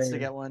cousin wants to Terry.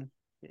 get one.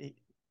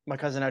 My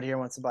cousin out here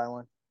wants to buy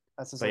one.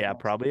 That's his But like yeah,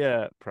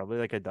 next. probably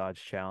like a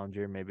Dodge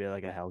Challenger, maybe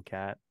like a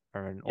Hellcat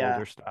or an Yeah,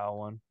 older style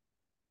one.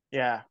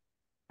 yeah.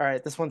 All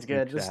right, this one's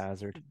good. Dukes of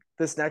Hazard.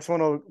 This next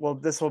one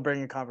this will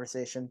bring a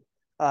conversation.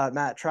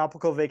 Matt,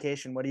 tropical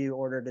vacation. What do you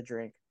order to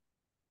drink?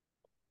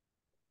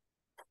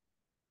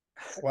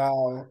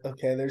 Wow.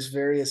 Okay, there's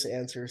various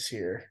answers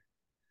here.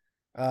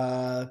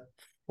 Uh,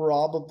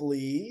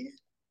 probably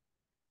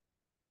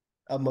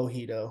a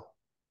mojito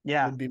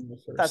Yeah, would be my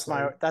first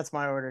thing. that's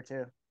my order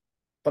too.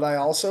 But I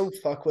also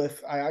fuck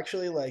with. I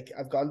actually like.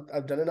 I've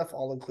done enough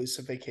all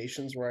inclusive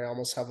vacations where I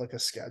almost have like a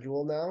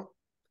schedule now.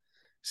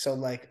 So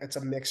like it's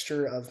a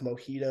mixture of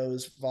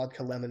mojitos,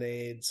 vodka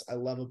lemonades. I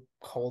love a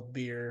cold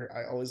beer.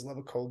 I always love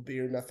a cold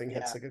beer. Nothing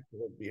hits Yeah, like a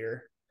cold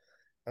beer.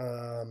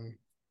 Um,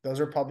 those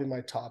are probably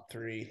my top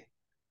three.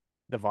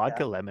 The yeah,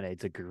 vodka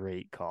lemonade's a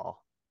great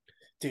call.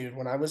 Dude,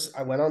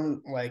 I went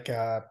on like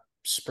a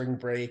spring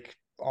break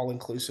all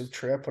inclusive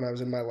trip when I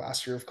was in my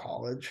last year of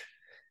college.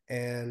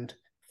 And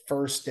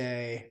first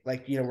day,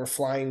 like, we're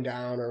flying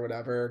down or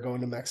whatever,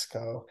 going to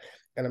Mexico.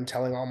 And I'm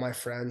telling all my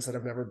friends that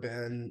have never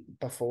been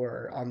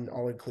before on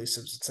all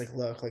inclusives, it's like,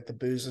 look, like the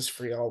booze is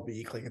free all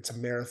week. Like it's a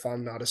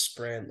marathon, not a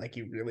sprint. Like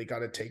you really got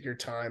to take your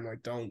time.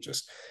 Like don't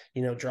just,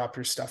 drop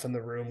your stuff in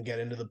the room, get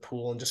into the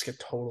pool and just get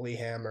totally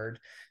hammered.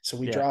 So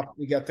Yeah.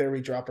 we get there, we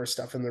drop our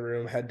stuff in the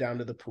room, head down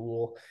to the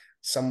pool.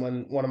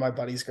 One of my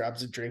buddies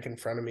grabs a drink in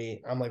front of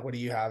me. I'm like, what are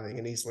you having?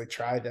 And he's like,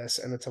 try this.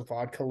 And it's a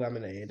vodka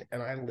lemonade.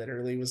 And I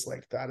literally was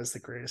like, that is the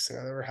greatest thing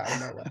I've ever had in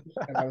my life.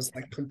 And I was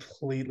like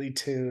completely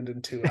tuned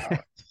in 2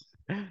 hours,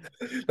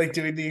 like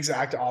doing the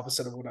exact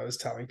opposite of what I was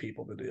telling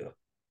people to do.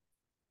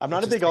 I'm It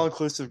not a just big all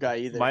inclusive guy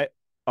either.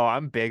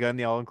 I'm big on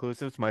the all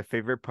inclusives. My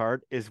favorite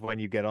part is when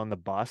you get on the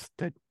bus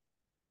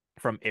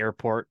from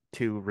airport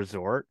to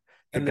resort.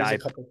 The and there's a guy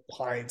couple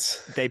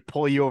pints. They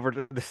pull you over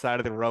to the side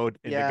of the road,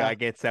 and the Yeah, guy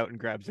gets out and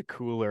grabs a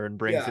cooler and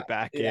brings Yeah, it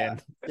back yeah.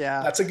 in.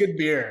 yeah. That's a good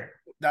beer.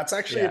 That's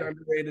actually an Yeah,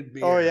 underrated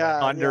Oh beer. Like,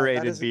 yeah, yeah.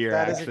 underrated beer.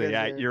 That is a yeah, Actually, good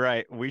yeah, beer. you're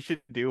right. We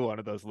should do one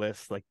of those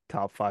lists, like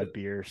top 5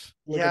 beers,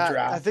 like a Yeah,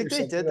 I draft think or they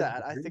something did of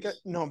that. I think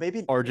beers. no,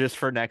 maybe. or just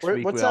for next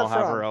week, What's we all that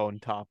have our from? own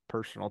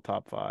personal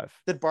top 5.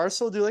 Did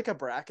Barstool do like a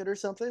bracket or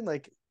something?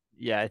 Like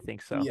Yeah, I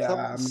think so.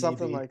 Yeah,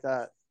 something maybe. like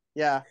that.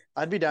 Yeah,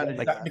 I'd be down to do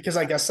Like, that. Because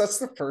I guess that's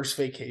the first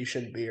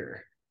vacation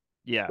beer,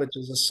 yeah, which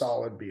is a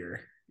solid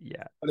beer.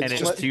 yeah, But and it's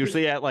just it's Unless because,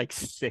 usually at like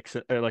 6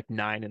 or like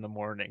 9 in the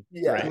morning,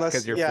 yeah, right?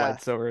 Because your yeah,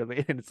 flight's so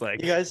early, and it's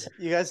like,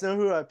 you guys know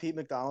who Pete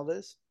McDonald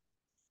is?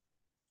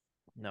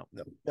 no,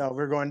 no. No,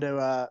 we're going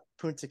to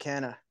Punta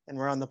Cana and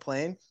we're on the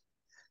plane.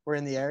 We're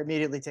in the air.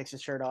 Immediately takes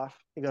his shirt off.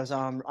 He goes,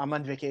 I'm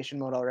on vacation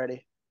mode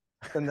already.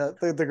 Then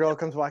the girl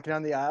comes walking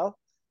down the aisle.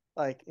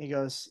 Like he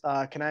goes,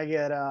 can I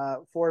get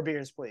 4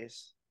 beers,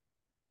 please?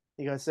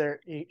 He goes there.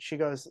 She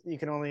goes, you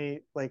can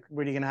only like,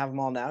 what are you gonna have them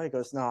all now? He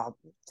goes, no,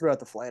 throughout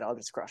the flight, I'll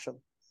just crush them.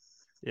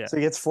 yeah, So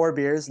he gets 4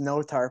 beers,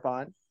 no tarp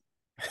on,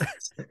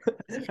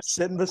 I'm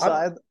sitting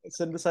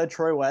beside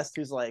Troy West,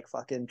 who's like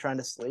fucking trying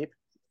to sleep.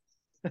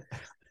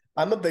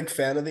 I'm a big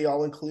fan of the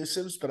all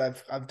inclusives, but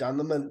I've done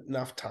them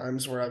enough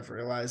times where I've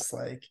realized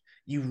like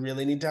you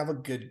really need to have a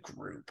good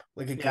group,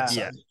 like a good Yeah,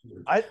 yeah, sized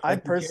group. I'd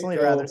Like you can't personally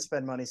rather go.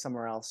 spend money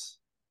somewhere else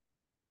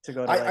to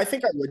go to I like,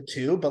 think I would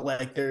too, but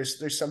like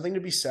there's something to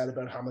be said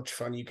about how much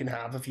fun you can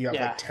have if you have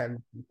like yeah,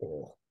 10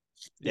 people,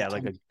 yeah, yeah,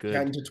 like a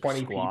 10 good to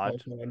 20 people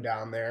squad. going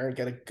down there and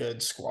get a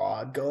good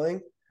squad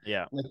going.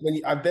 Yeah,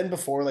 Like I've been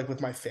before, like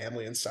with my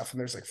family and stuff, and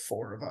there's like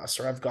 4 of us,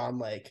 or I've gone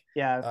like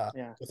yeah, uh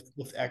yeah,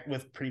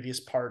 with previous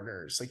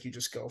partners. Like you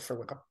just go for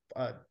like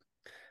a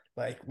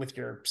like with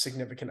your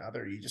significant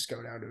other, you just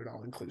go down to an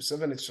all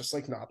inclusive, and it's just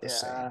like not the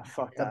same. yeah.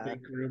 Fuck A that.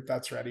 big group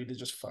that's ready to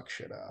just fuck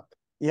shit up.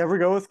 You ever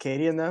go with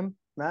Katie and them,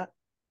 Matt?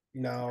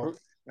 No,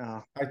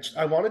 No.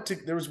 I wanted to.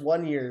 There was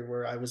one year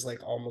where I was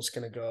like almost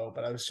gonna go,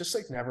 but I was just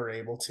like never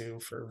able to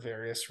for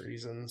various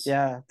reasons.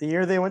 Yeah, the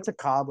year they went to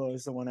Cabo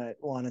is the one I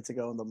wanted to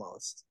go the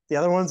most. The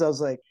other ones, I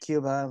was like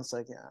Cuba. I was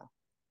like, yeah,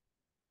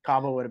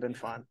 Cabo would have been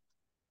fun.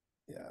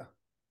 Yeah.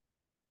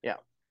 Yeah,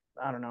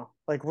 I don't know.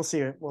 Like we'll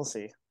see. We'll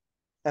see.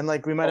 And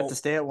like we might have to Oh,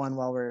 stay at one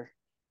while we're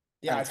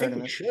yeah. at a I think we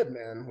tournament. should,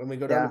 man. When we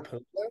go down to Yeah,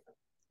 Punta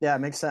yeah, it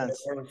makes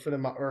sense.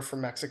 or for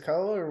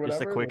Mexico or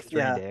just a whatever. quick Like,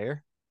 3 Yeah, day.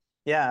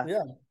 yeah,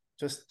 yeah,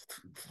 just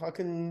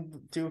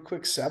fucking do a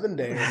quick 7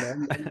 dayer,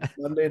 man.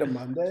 Monday to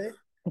Monday.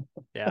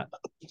 Yeah,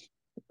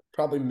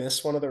 Probably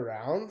miss one of the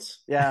rounds.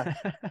 yeah,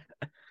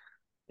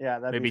 yeah.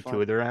 That'd be maybe 2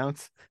 fun. of the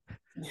rounds.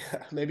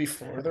 Yeah, maybe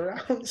 4 of the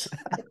rounds.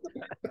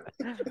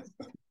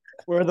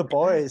 We're the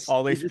boys.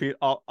 All these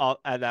people, all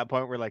at that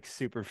point, we're like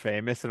super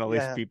famous, and all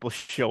these Yeah, people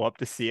show up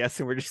to see us,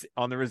 and we're just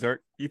on the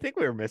resort. You think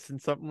we were missing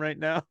something right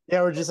now?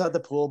 yeah. We're just at the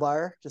pool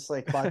bar, just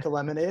like vodka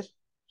lemonade.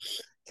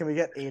 Can we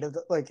get 8 of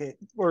the like?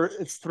 Or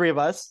it's 3 of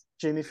us.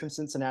 Jamie from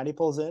Cincinnati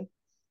pulls in.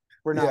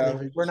 We're not Yeah,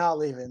 leaving. We're not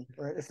leaving.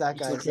 If that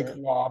just look guy's like there.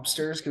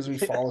 lobsters because we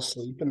fall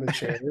asleep in the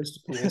chairs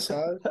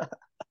poolside.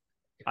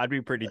 I'd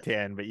be pretty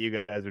tan, but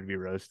you guys would be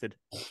roasted.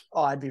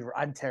 Oh,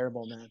 I'm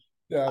terrible, man.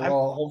 Yeah, I'm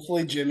well,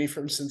 hopefully Jimmy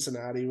from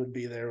Cincinnati would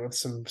be there with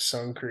some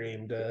sun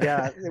cream to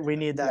yeah, we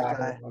need that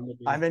lather guy. on to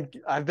me.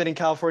 I've been in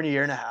California a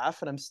year and a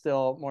half and I'm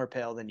still more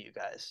pale than you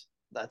guys.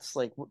 That's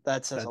like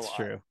that says a That's lot.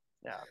 true.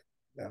 Yeah.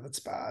 Yeah, that's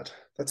bad.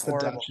 It's That's the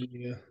horrible. Dutch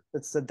in you.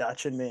 It's the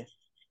Dutch in me.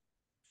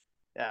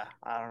 Yeah,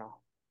 I don't know.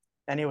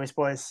 Anyways,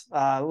 boys,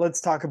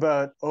 let's talk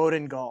about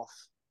Odin golf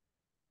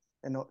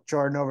and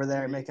Jordan over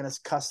there making us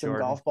custom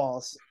Jordan. golf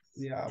balls.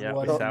 Yeah, Yeah, we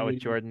what a sat with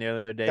beauty. Jordan the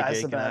other day, Guy's the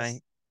Jake and best.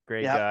 I.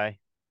 Great Yep. guy.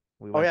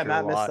 We Oh went yeah, through a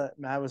Matt missed lot. that.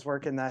 Matt was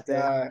working that day.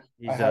 Yeah,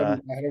 He's I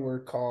had a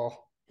work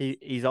call.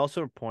 he's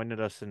also pointed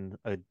us in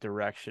a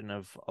direction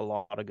of a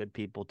lot of good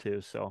people too.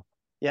 So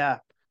Yeah,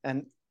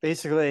 and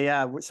basically,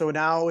 yeah. So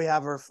now we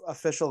have our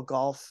official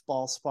golf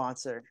ball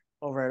sponsor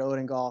over at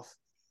Odin Golf.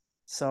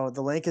 So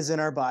the link is in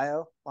our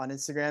bio on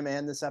Instagram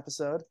and this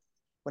episode.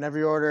 Whenever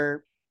you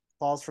order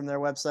balls from their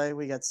website,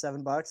 we get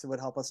 $7. It would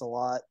help us a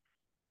lot.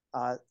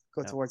 Go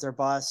yeah, towards our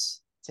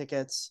bus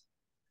tickets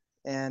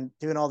and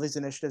doing all these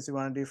initiatives we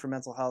want to do for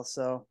mental health.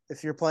 So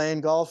if you're playing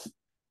golf,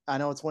 I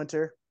know it's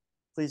winter.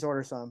 Please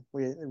order some.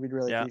 We'd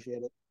really yeah,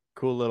 appreciate it.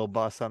 cool little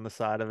bus on the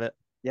side of it.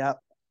 Yeah,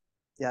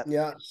 yeah,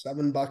 Yeah,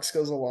 $7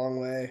 goes a long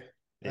way.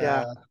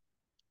 yeah.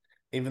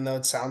 Even though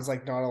it sounds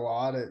like not a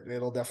lot,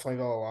 it'll definitely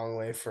go a long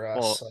way for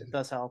Well, us. Like, It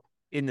does help.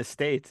 in the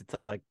States, it's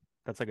like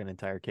that's like an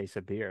entire case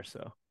of beer.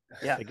 So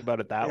Yeah, think about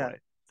it that yeah. way.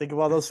 Think of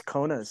all those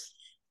Konas.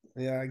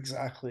 yeah,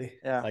 exactly.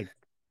 Yeah, Like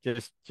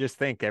just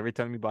think every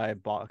time you buy a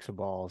box of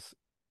balls,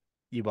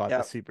 you bought the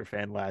yeah,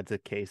 Superfan lads a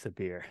case of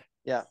beer,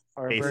 yeah.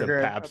 Or a case of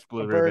burger, Pabst a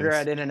Blue burger Ribbons.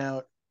 at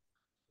In-N-Out.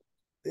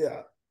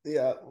 Yeah,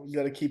 yeah, we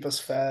got to keep us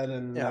fed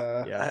and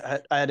Yeah, Yeah,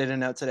 I had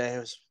In-N-Out today. It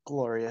was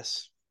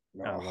glorious.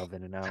 I no, love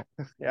In and Out.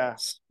 Yeah,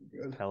 it's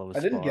good. Hell of a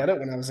I didn't get spot. it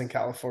when I was in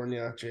California,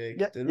 yeah, Jake.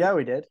 Did we? yeah.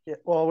 We did. Yeah.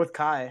 Well, with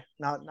Kai.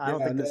 Not. I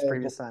don't Yeah, think this no,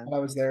 previous but time. when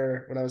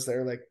I was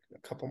there like a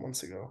couple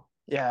months ago.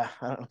 Yeah,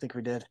 I don't think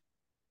we did.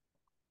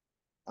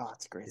 Oh,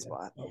 it's a great Yeah.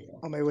 spot. Oh, yeah.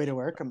 On my way to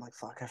work, I'm like,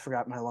 fuck, I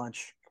forgot my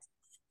lunch.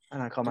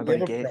 And I call my Do we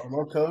buddy have a Gabe.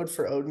 promo code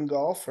for Odin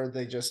Golf, or are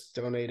they just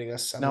donating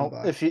us No,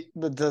 $7? if you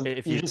the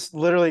If you you just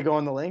literally go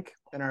on the link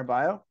in our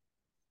bio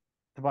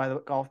to buy the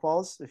golf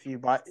balls. If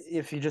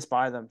you just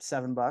buy them,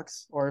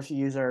 $7, or if you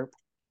use our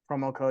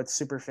promo code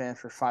SUPERFAN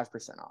for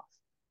 5% off.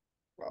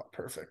 Well,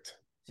 perfect.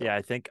 yeah,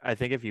 I think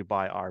if you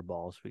buy our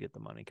balls, we get the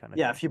money kind of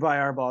Yeah, thing. if you buy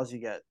our balls, you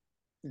get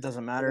it doesn't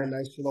And a matter.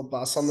 nice little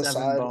bus on the 7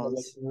 side. It'll look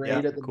bones. Yeah, great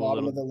Yep. at the cool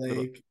bottom little of the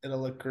little. lake. It'll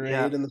look Yeah.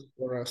 great in the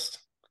forest.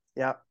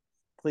 Yep.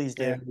 Please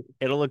do. And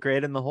It'll look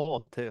great in the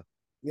hole too.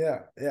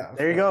 yeah, yeah, of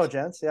There you go, course.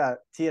 gents. Yeah.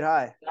 Tee it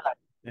high.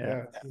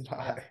 Yeah.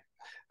 Yeah,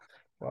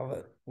 love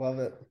it, love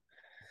it.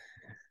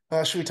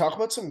 Should we talk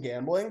about some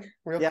gambling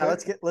real Yeah, quick?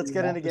 let's We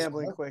get wrap into this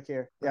gambling up? quick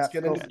here. Let's Yeah,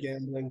 get go. into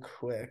gambling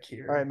quick All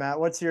right, here. Matt.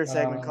 What's your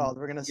segment called?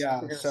 We're Yeah,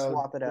 gonna so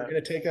swap it out.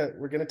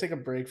 we're gonna take a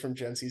break from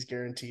Gency's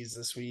guarantees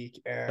this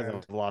week, Because and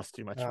I've lost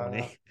too much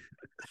money.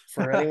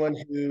 for anyone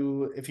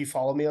who, if you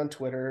follow me on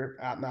Twitter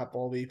at Matt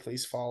Bolby,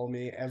 please follow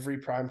me. Every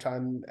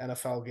primetime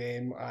NFL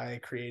game, I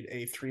create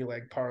a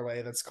 3-leg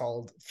parlay that's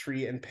called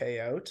Three and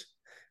Payout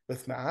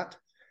with Matt.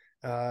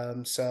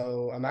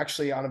 So I'm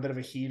actually on a bit of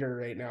a heater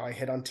right now. I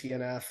hit on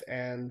TNF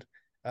and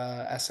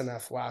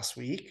SNF last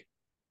week.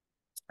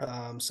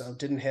 So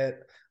didn't hit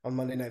on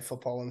Monday Night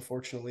Football,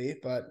 unfortunately,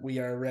 but we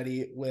are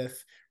ready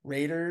with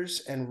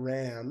Raiders and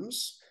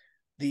Rams.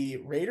 The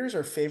Raiders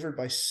are favored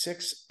by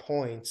 6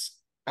 points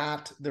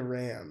at the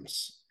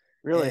Rams.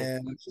 Really?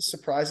 And it's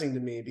surprising to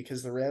me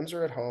because the Rams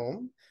are at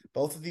home.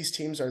 Both of these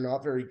teams are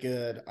not very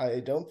good. I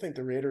don't think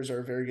the Raiders are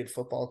a very good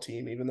football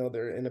team, even though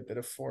they're in a bit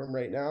of form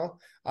right now.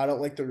 I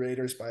don't like the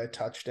Raiders by a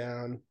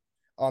touchdown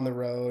on the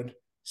road.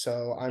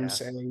 So I'm Yeah.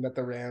 saying that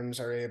the Rams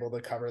are able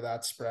to cover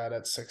that spread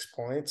at 6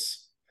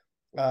 points.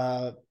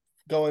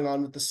 Going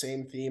on with the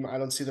same theme, I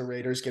don't see the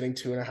Raiders getting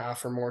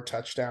 2.5 or more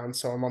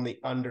touchdowns, so I'm on the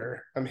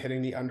under. I'm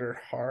hitting the under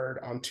hard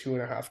on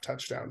 2.5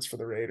 touchdowns for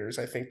the Raiders.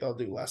 I think they'll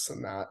do less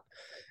than that.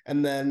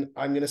 And then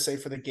I'm going to say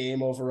for the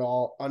game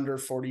overall, under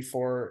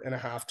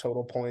 44.5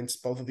 total points.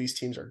 Both of these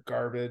teams are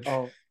garbage.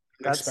 Oh, I'm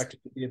that's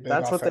expected to be a big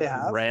that's what they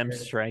offensive have. Rams'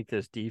 player. strength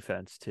is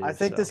defense too. I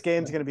think so. this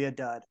game's gonna be a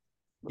dud.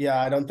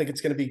 Yeah, I don't think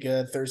it's going to be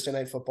good. Thursday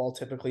night football,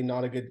 typically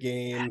not a good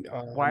game.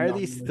 Why are Not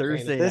these entertaining.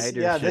 Thursday This-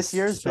 nighters yeah, just this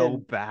year's so been-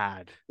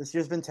 bad? This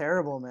year's been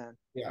terrible, man.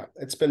 Yeah,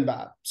 it's been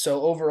bad.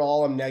 So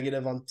overall, I'm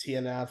negative on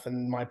TNF,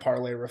 and my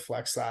parlay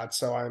reflects that.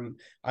 So I'm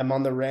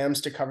on the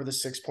Rams to cover the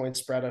 6 point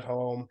spread at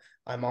home.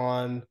 I'm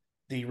on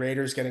the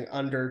Raiders getting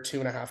under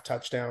 2.5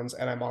 touchdowns,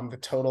 and I'm on the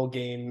total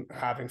game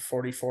having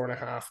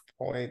 44.5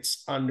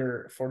 points,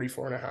 under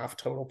 44.5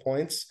 total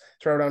points.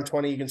 Throw it on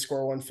 20, you can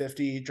score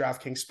 150.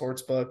 DraftKings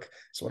Sportsbook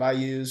is what I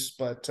use,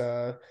 but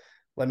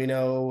let me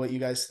know what you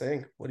guys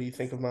think. What do you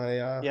think of my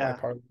Yeah. my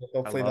parlay?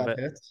 Hopefully love that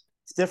it. hits.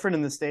 It's different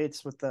in the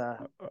States with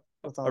all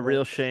A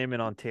real shame in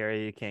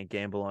Ontario you can't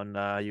gamble on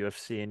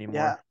UFC anymore.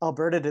 Yeah,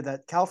 Alberta did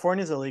that.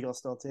 California's illegal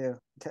still too.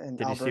 And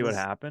Did you see what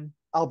happened?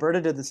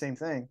 Alberta did the same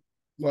thing.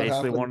 What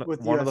Basically, happened?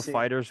 with one of the UFC.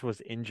 fighters was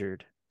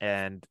injured,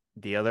 and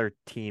the other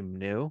team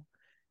knew,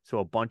 so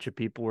a bunch of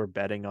people were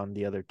betting on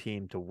the other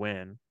team to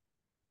win.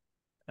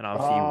 And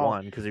obviously, he Oh.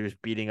 won because he was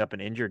beating up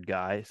an injured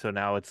guy. So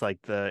now it's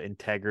like the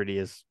integrity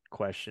is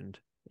questioned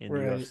in the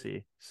Right.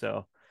 UFC.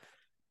 So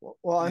Well,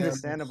 Yeah,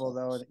 understandable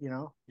though, you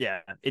know.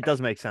 yeah, it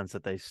does make sense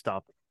that they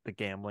stopped the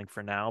gambling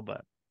for now,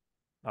 but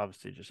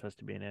obviously, it just has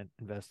to be an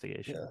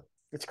investigation. Yeah.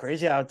 It's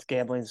crazy how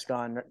gambling's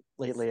gone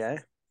lately, eh?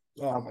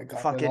 Oh How my god!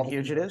 fucking all the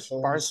huge it is.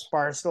 commercials.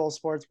 Barstool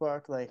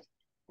Sportsbook, like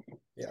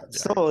Yeah, it's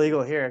still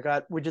illegal here.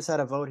 We just had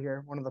a vote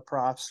here. One of the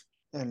profs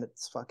and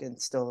it's fucking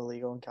still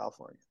illegal in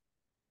California.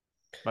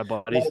 My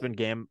buddy's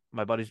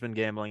been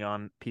gambling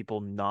on people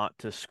not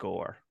to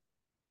score,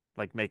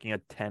 like making a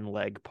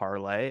 10-leg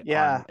parlay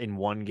Yeah. in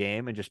one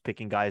game and just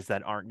picking guys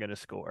that aren't going to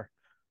score.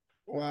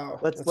 Wow.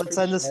 Let's that's end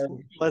pretty this. smart.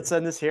 Let's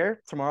end this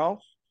here tomorrow.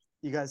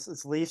 You guys,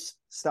 it's Leafs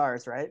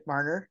Stars, right?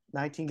 Marner,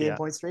 19 game Yeah.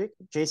 point streak.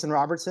 Jason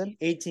Robertson,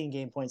 18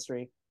 game point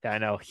streak. Yeah, I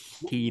know.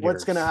 Heaters.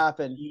 What's gonna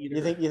happen?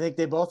 You think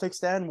they both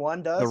extend?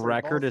 One does. The or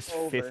record both is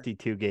over?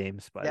 52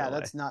 games, by the way.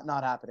 That's not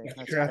happening. Yeah,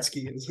 That's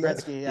Gretzky, isn't it?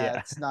 Gretzky, Yeah.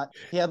 it's not.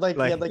 He had like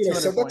Like- Dude, I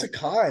 200 said that to points.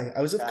 Kai.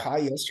 I was with Yeah. Kai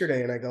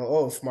yesterday, and I go,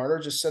 "Oh, if Marner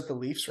just set the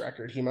Leafs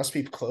record, he must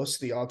be close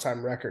to the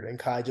all-time record." And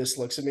Kai just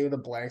looks at me with a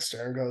blank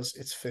stare and goes,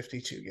 "It's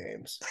 52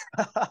 games."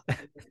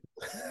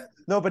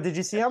 No, but did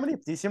you see how many?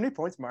 Do you see how many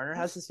points Marner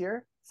has this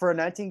year for a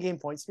 19 game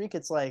point streak?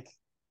 It's like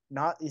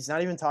he's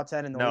not even top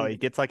 10 in the No, league. he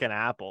gets like an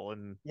apple,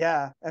 and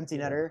Yeah, empty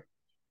Yeah. netter.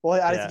 Well, I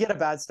Yeah. had to get a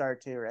bad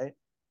start too, right?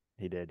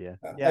 he did, yeah.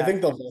 Yeah. I think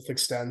they'll both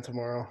extend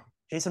tomorrow.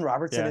 Jason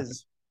Robertson Yeah.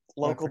 is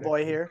local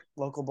boy here,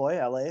 local boy,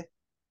 LA,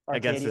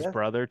 Against his Arcadia.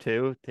 brother,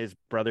 too. His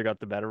brother got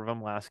the better of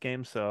him last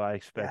game, so I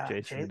expect Yeah,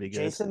 Jason to be good.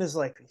 Jason is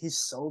like he's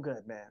so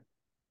good, man.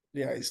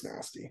 Yeah, he's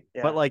nasty.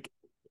 Yeah. But, like,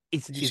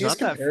 Did you he's see his not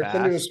that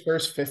comparison to fast. his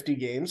first 50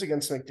 games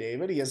against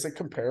McDavid? He has like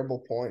comparable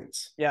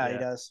points. yeah, Yeah. he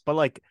does. But,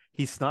 like,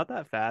 he's not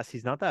that fast.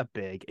 He's not that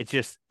big. It's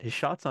just his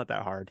shot's not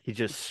that hard. He's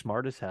just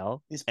smart as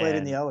hell. He's played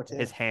in the and O too.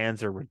 His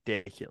hands are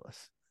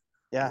ridiculous,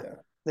 Yeah,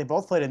 they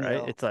both played in the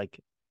right? O. It's like,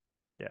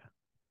 yeah.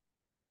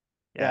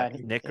 Yeah,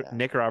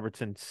 Nick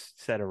Robertson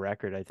set a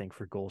record, I think,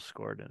 for goals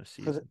scored in a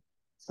season.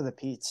 for the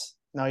Pete's.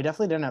 No, he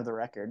definitely didn't have the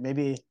record.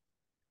 Maybe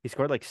He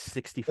scored like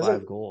 65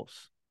 Doesn't-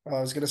 goals. I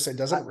was gonna say,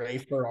 doesn't Ray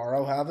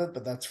Ferraro have it?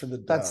 But that's for the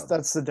dub.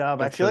 that's the dub.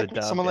 That's I feel for like the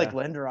dub, someone like yeah.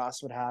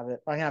 Lindros would have it.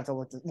 I'm gonna have to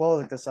we'll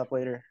look this up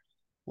later.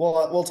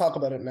 Well, we'll talk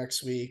about it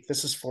next week.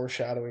 This is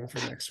foreshadowing for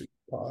next week's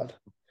pod.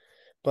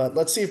 But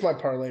let's see if my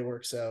parlay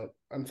works out.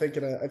 I'm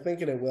thinking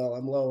it will.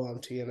 I'm low on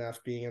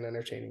TNF being an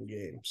entertaining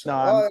game. So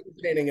No,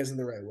 entertaining isn't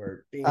the right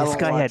word. I This won't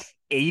guy had watch.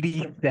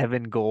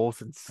 87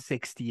 goals in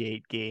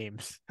 68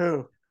 games.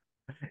 Who?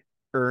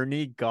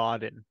 Ernie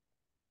Godin.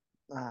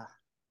 Ah,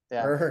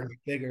 yeah,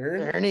 Big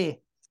Earn.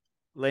 Ernie.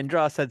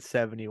 Lindros had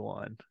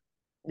 71.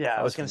 Yeah,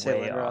 I was That was gonna say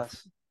way Lindros.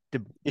 off.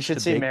 You should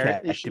The see big Mario.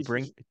 cat, You should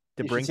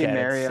DeBrincat see had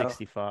Mario.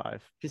 65.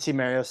 You should see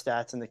Mario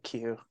stats in the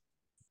queue.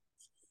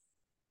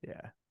 Yeah.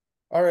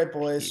 All right,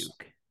 boys.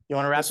 Puke. You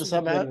want to wrap This this was a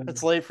up, good Matt? one.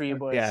 It's late for you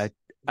boys. Yeah, I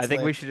It's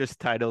think we late. should just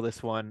title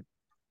this one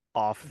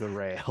Off the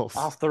Rails.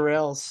 Off the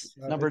rails.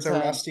 Number It's 10. a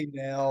Rusty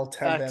Nail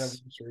 10th X.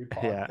 anniversary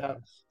Yeah.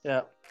 podcast. Yeah.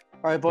 All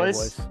right, Okay,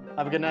 boys.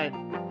 Have a good night.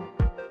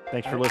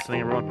 Thanks for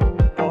listening, everyone.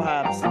 Go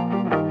Habs.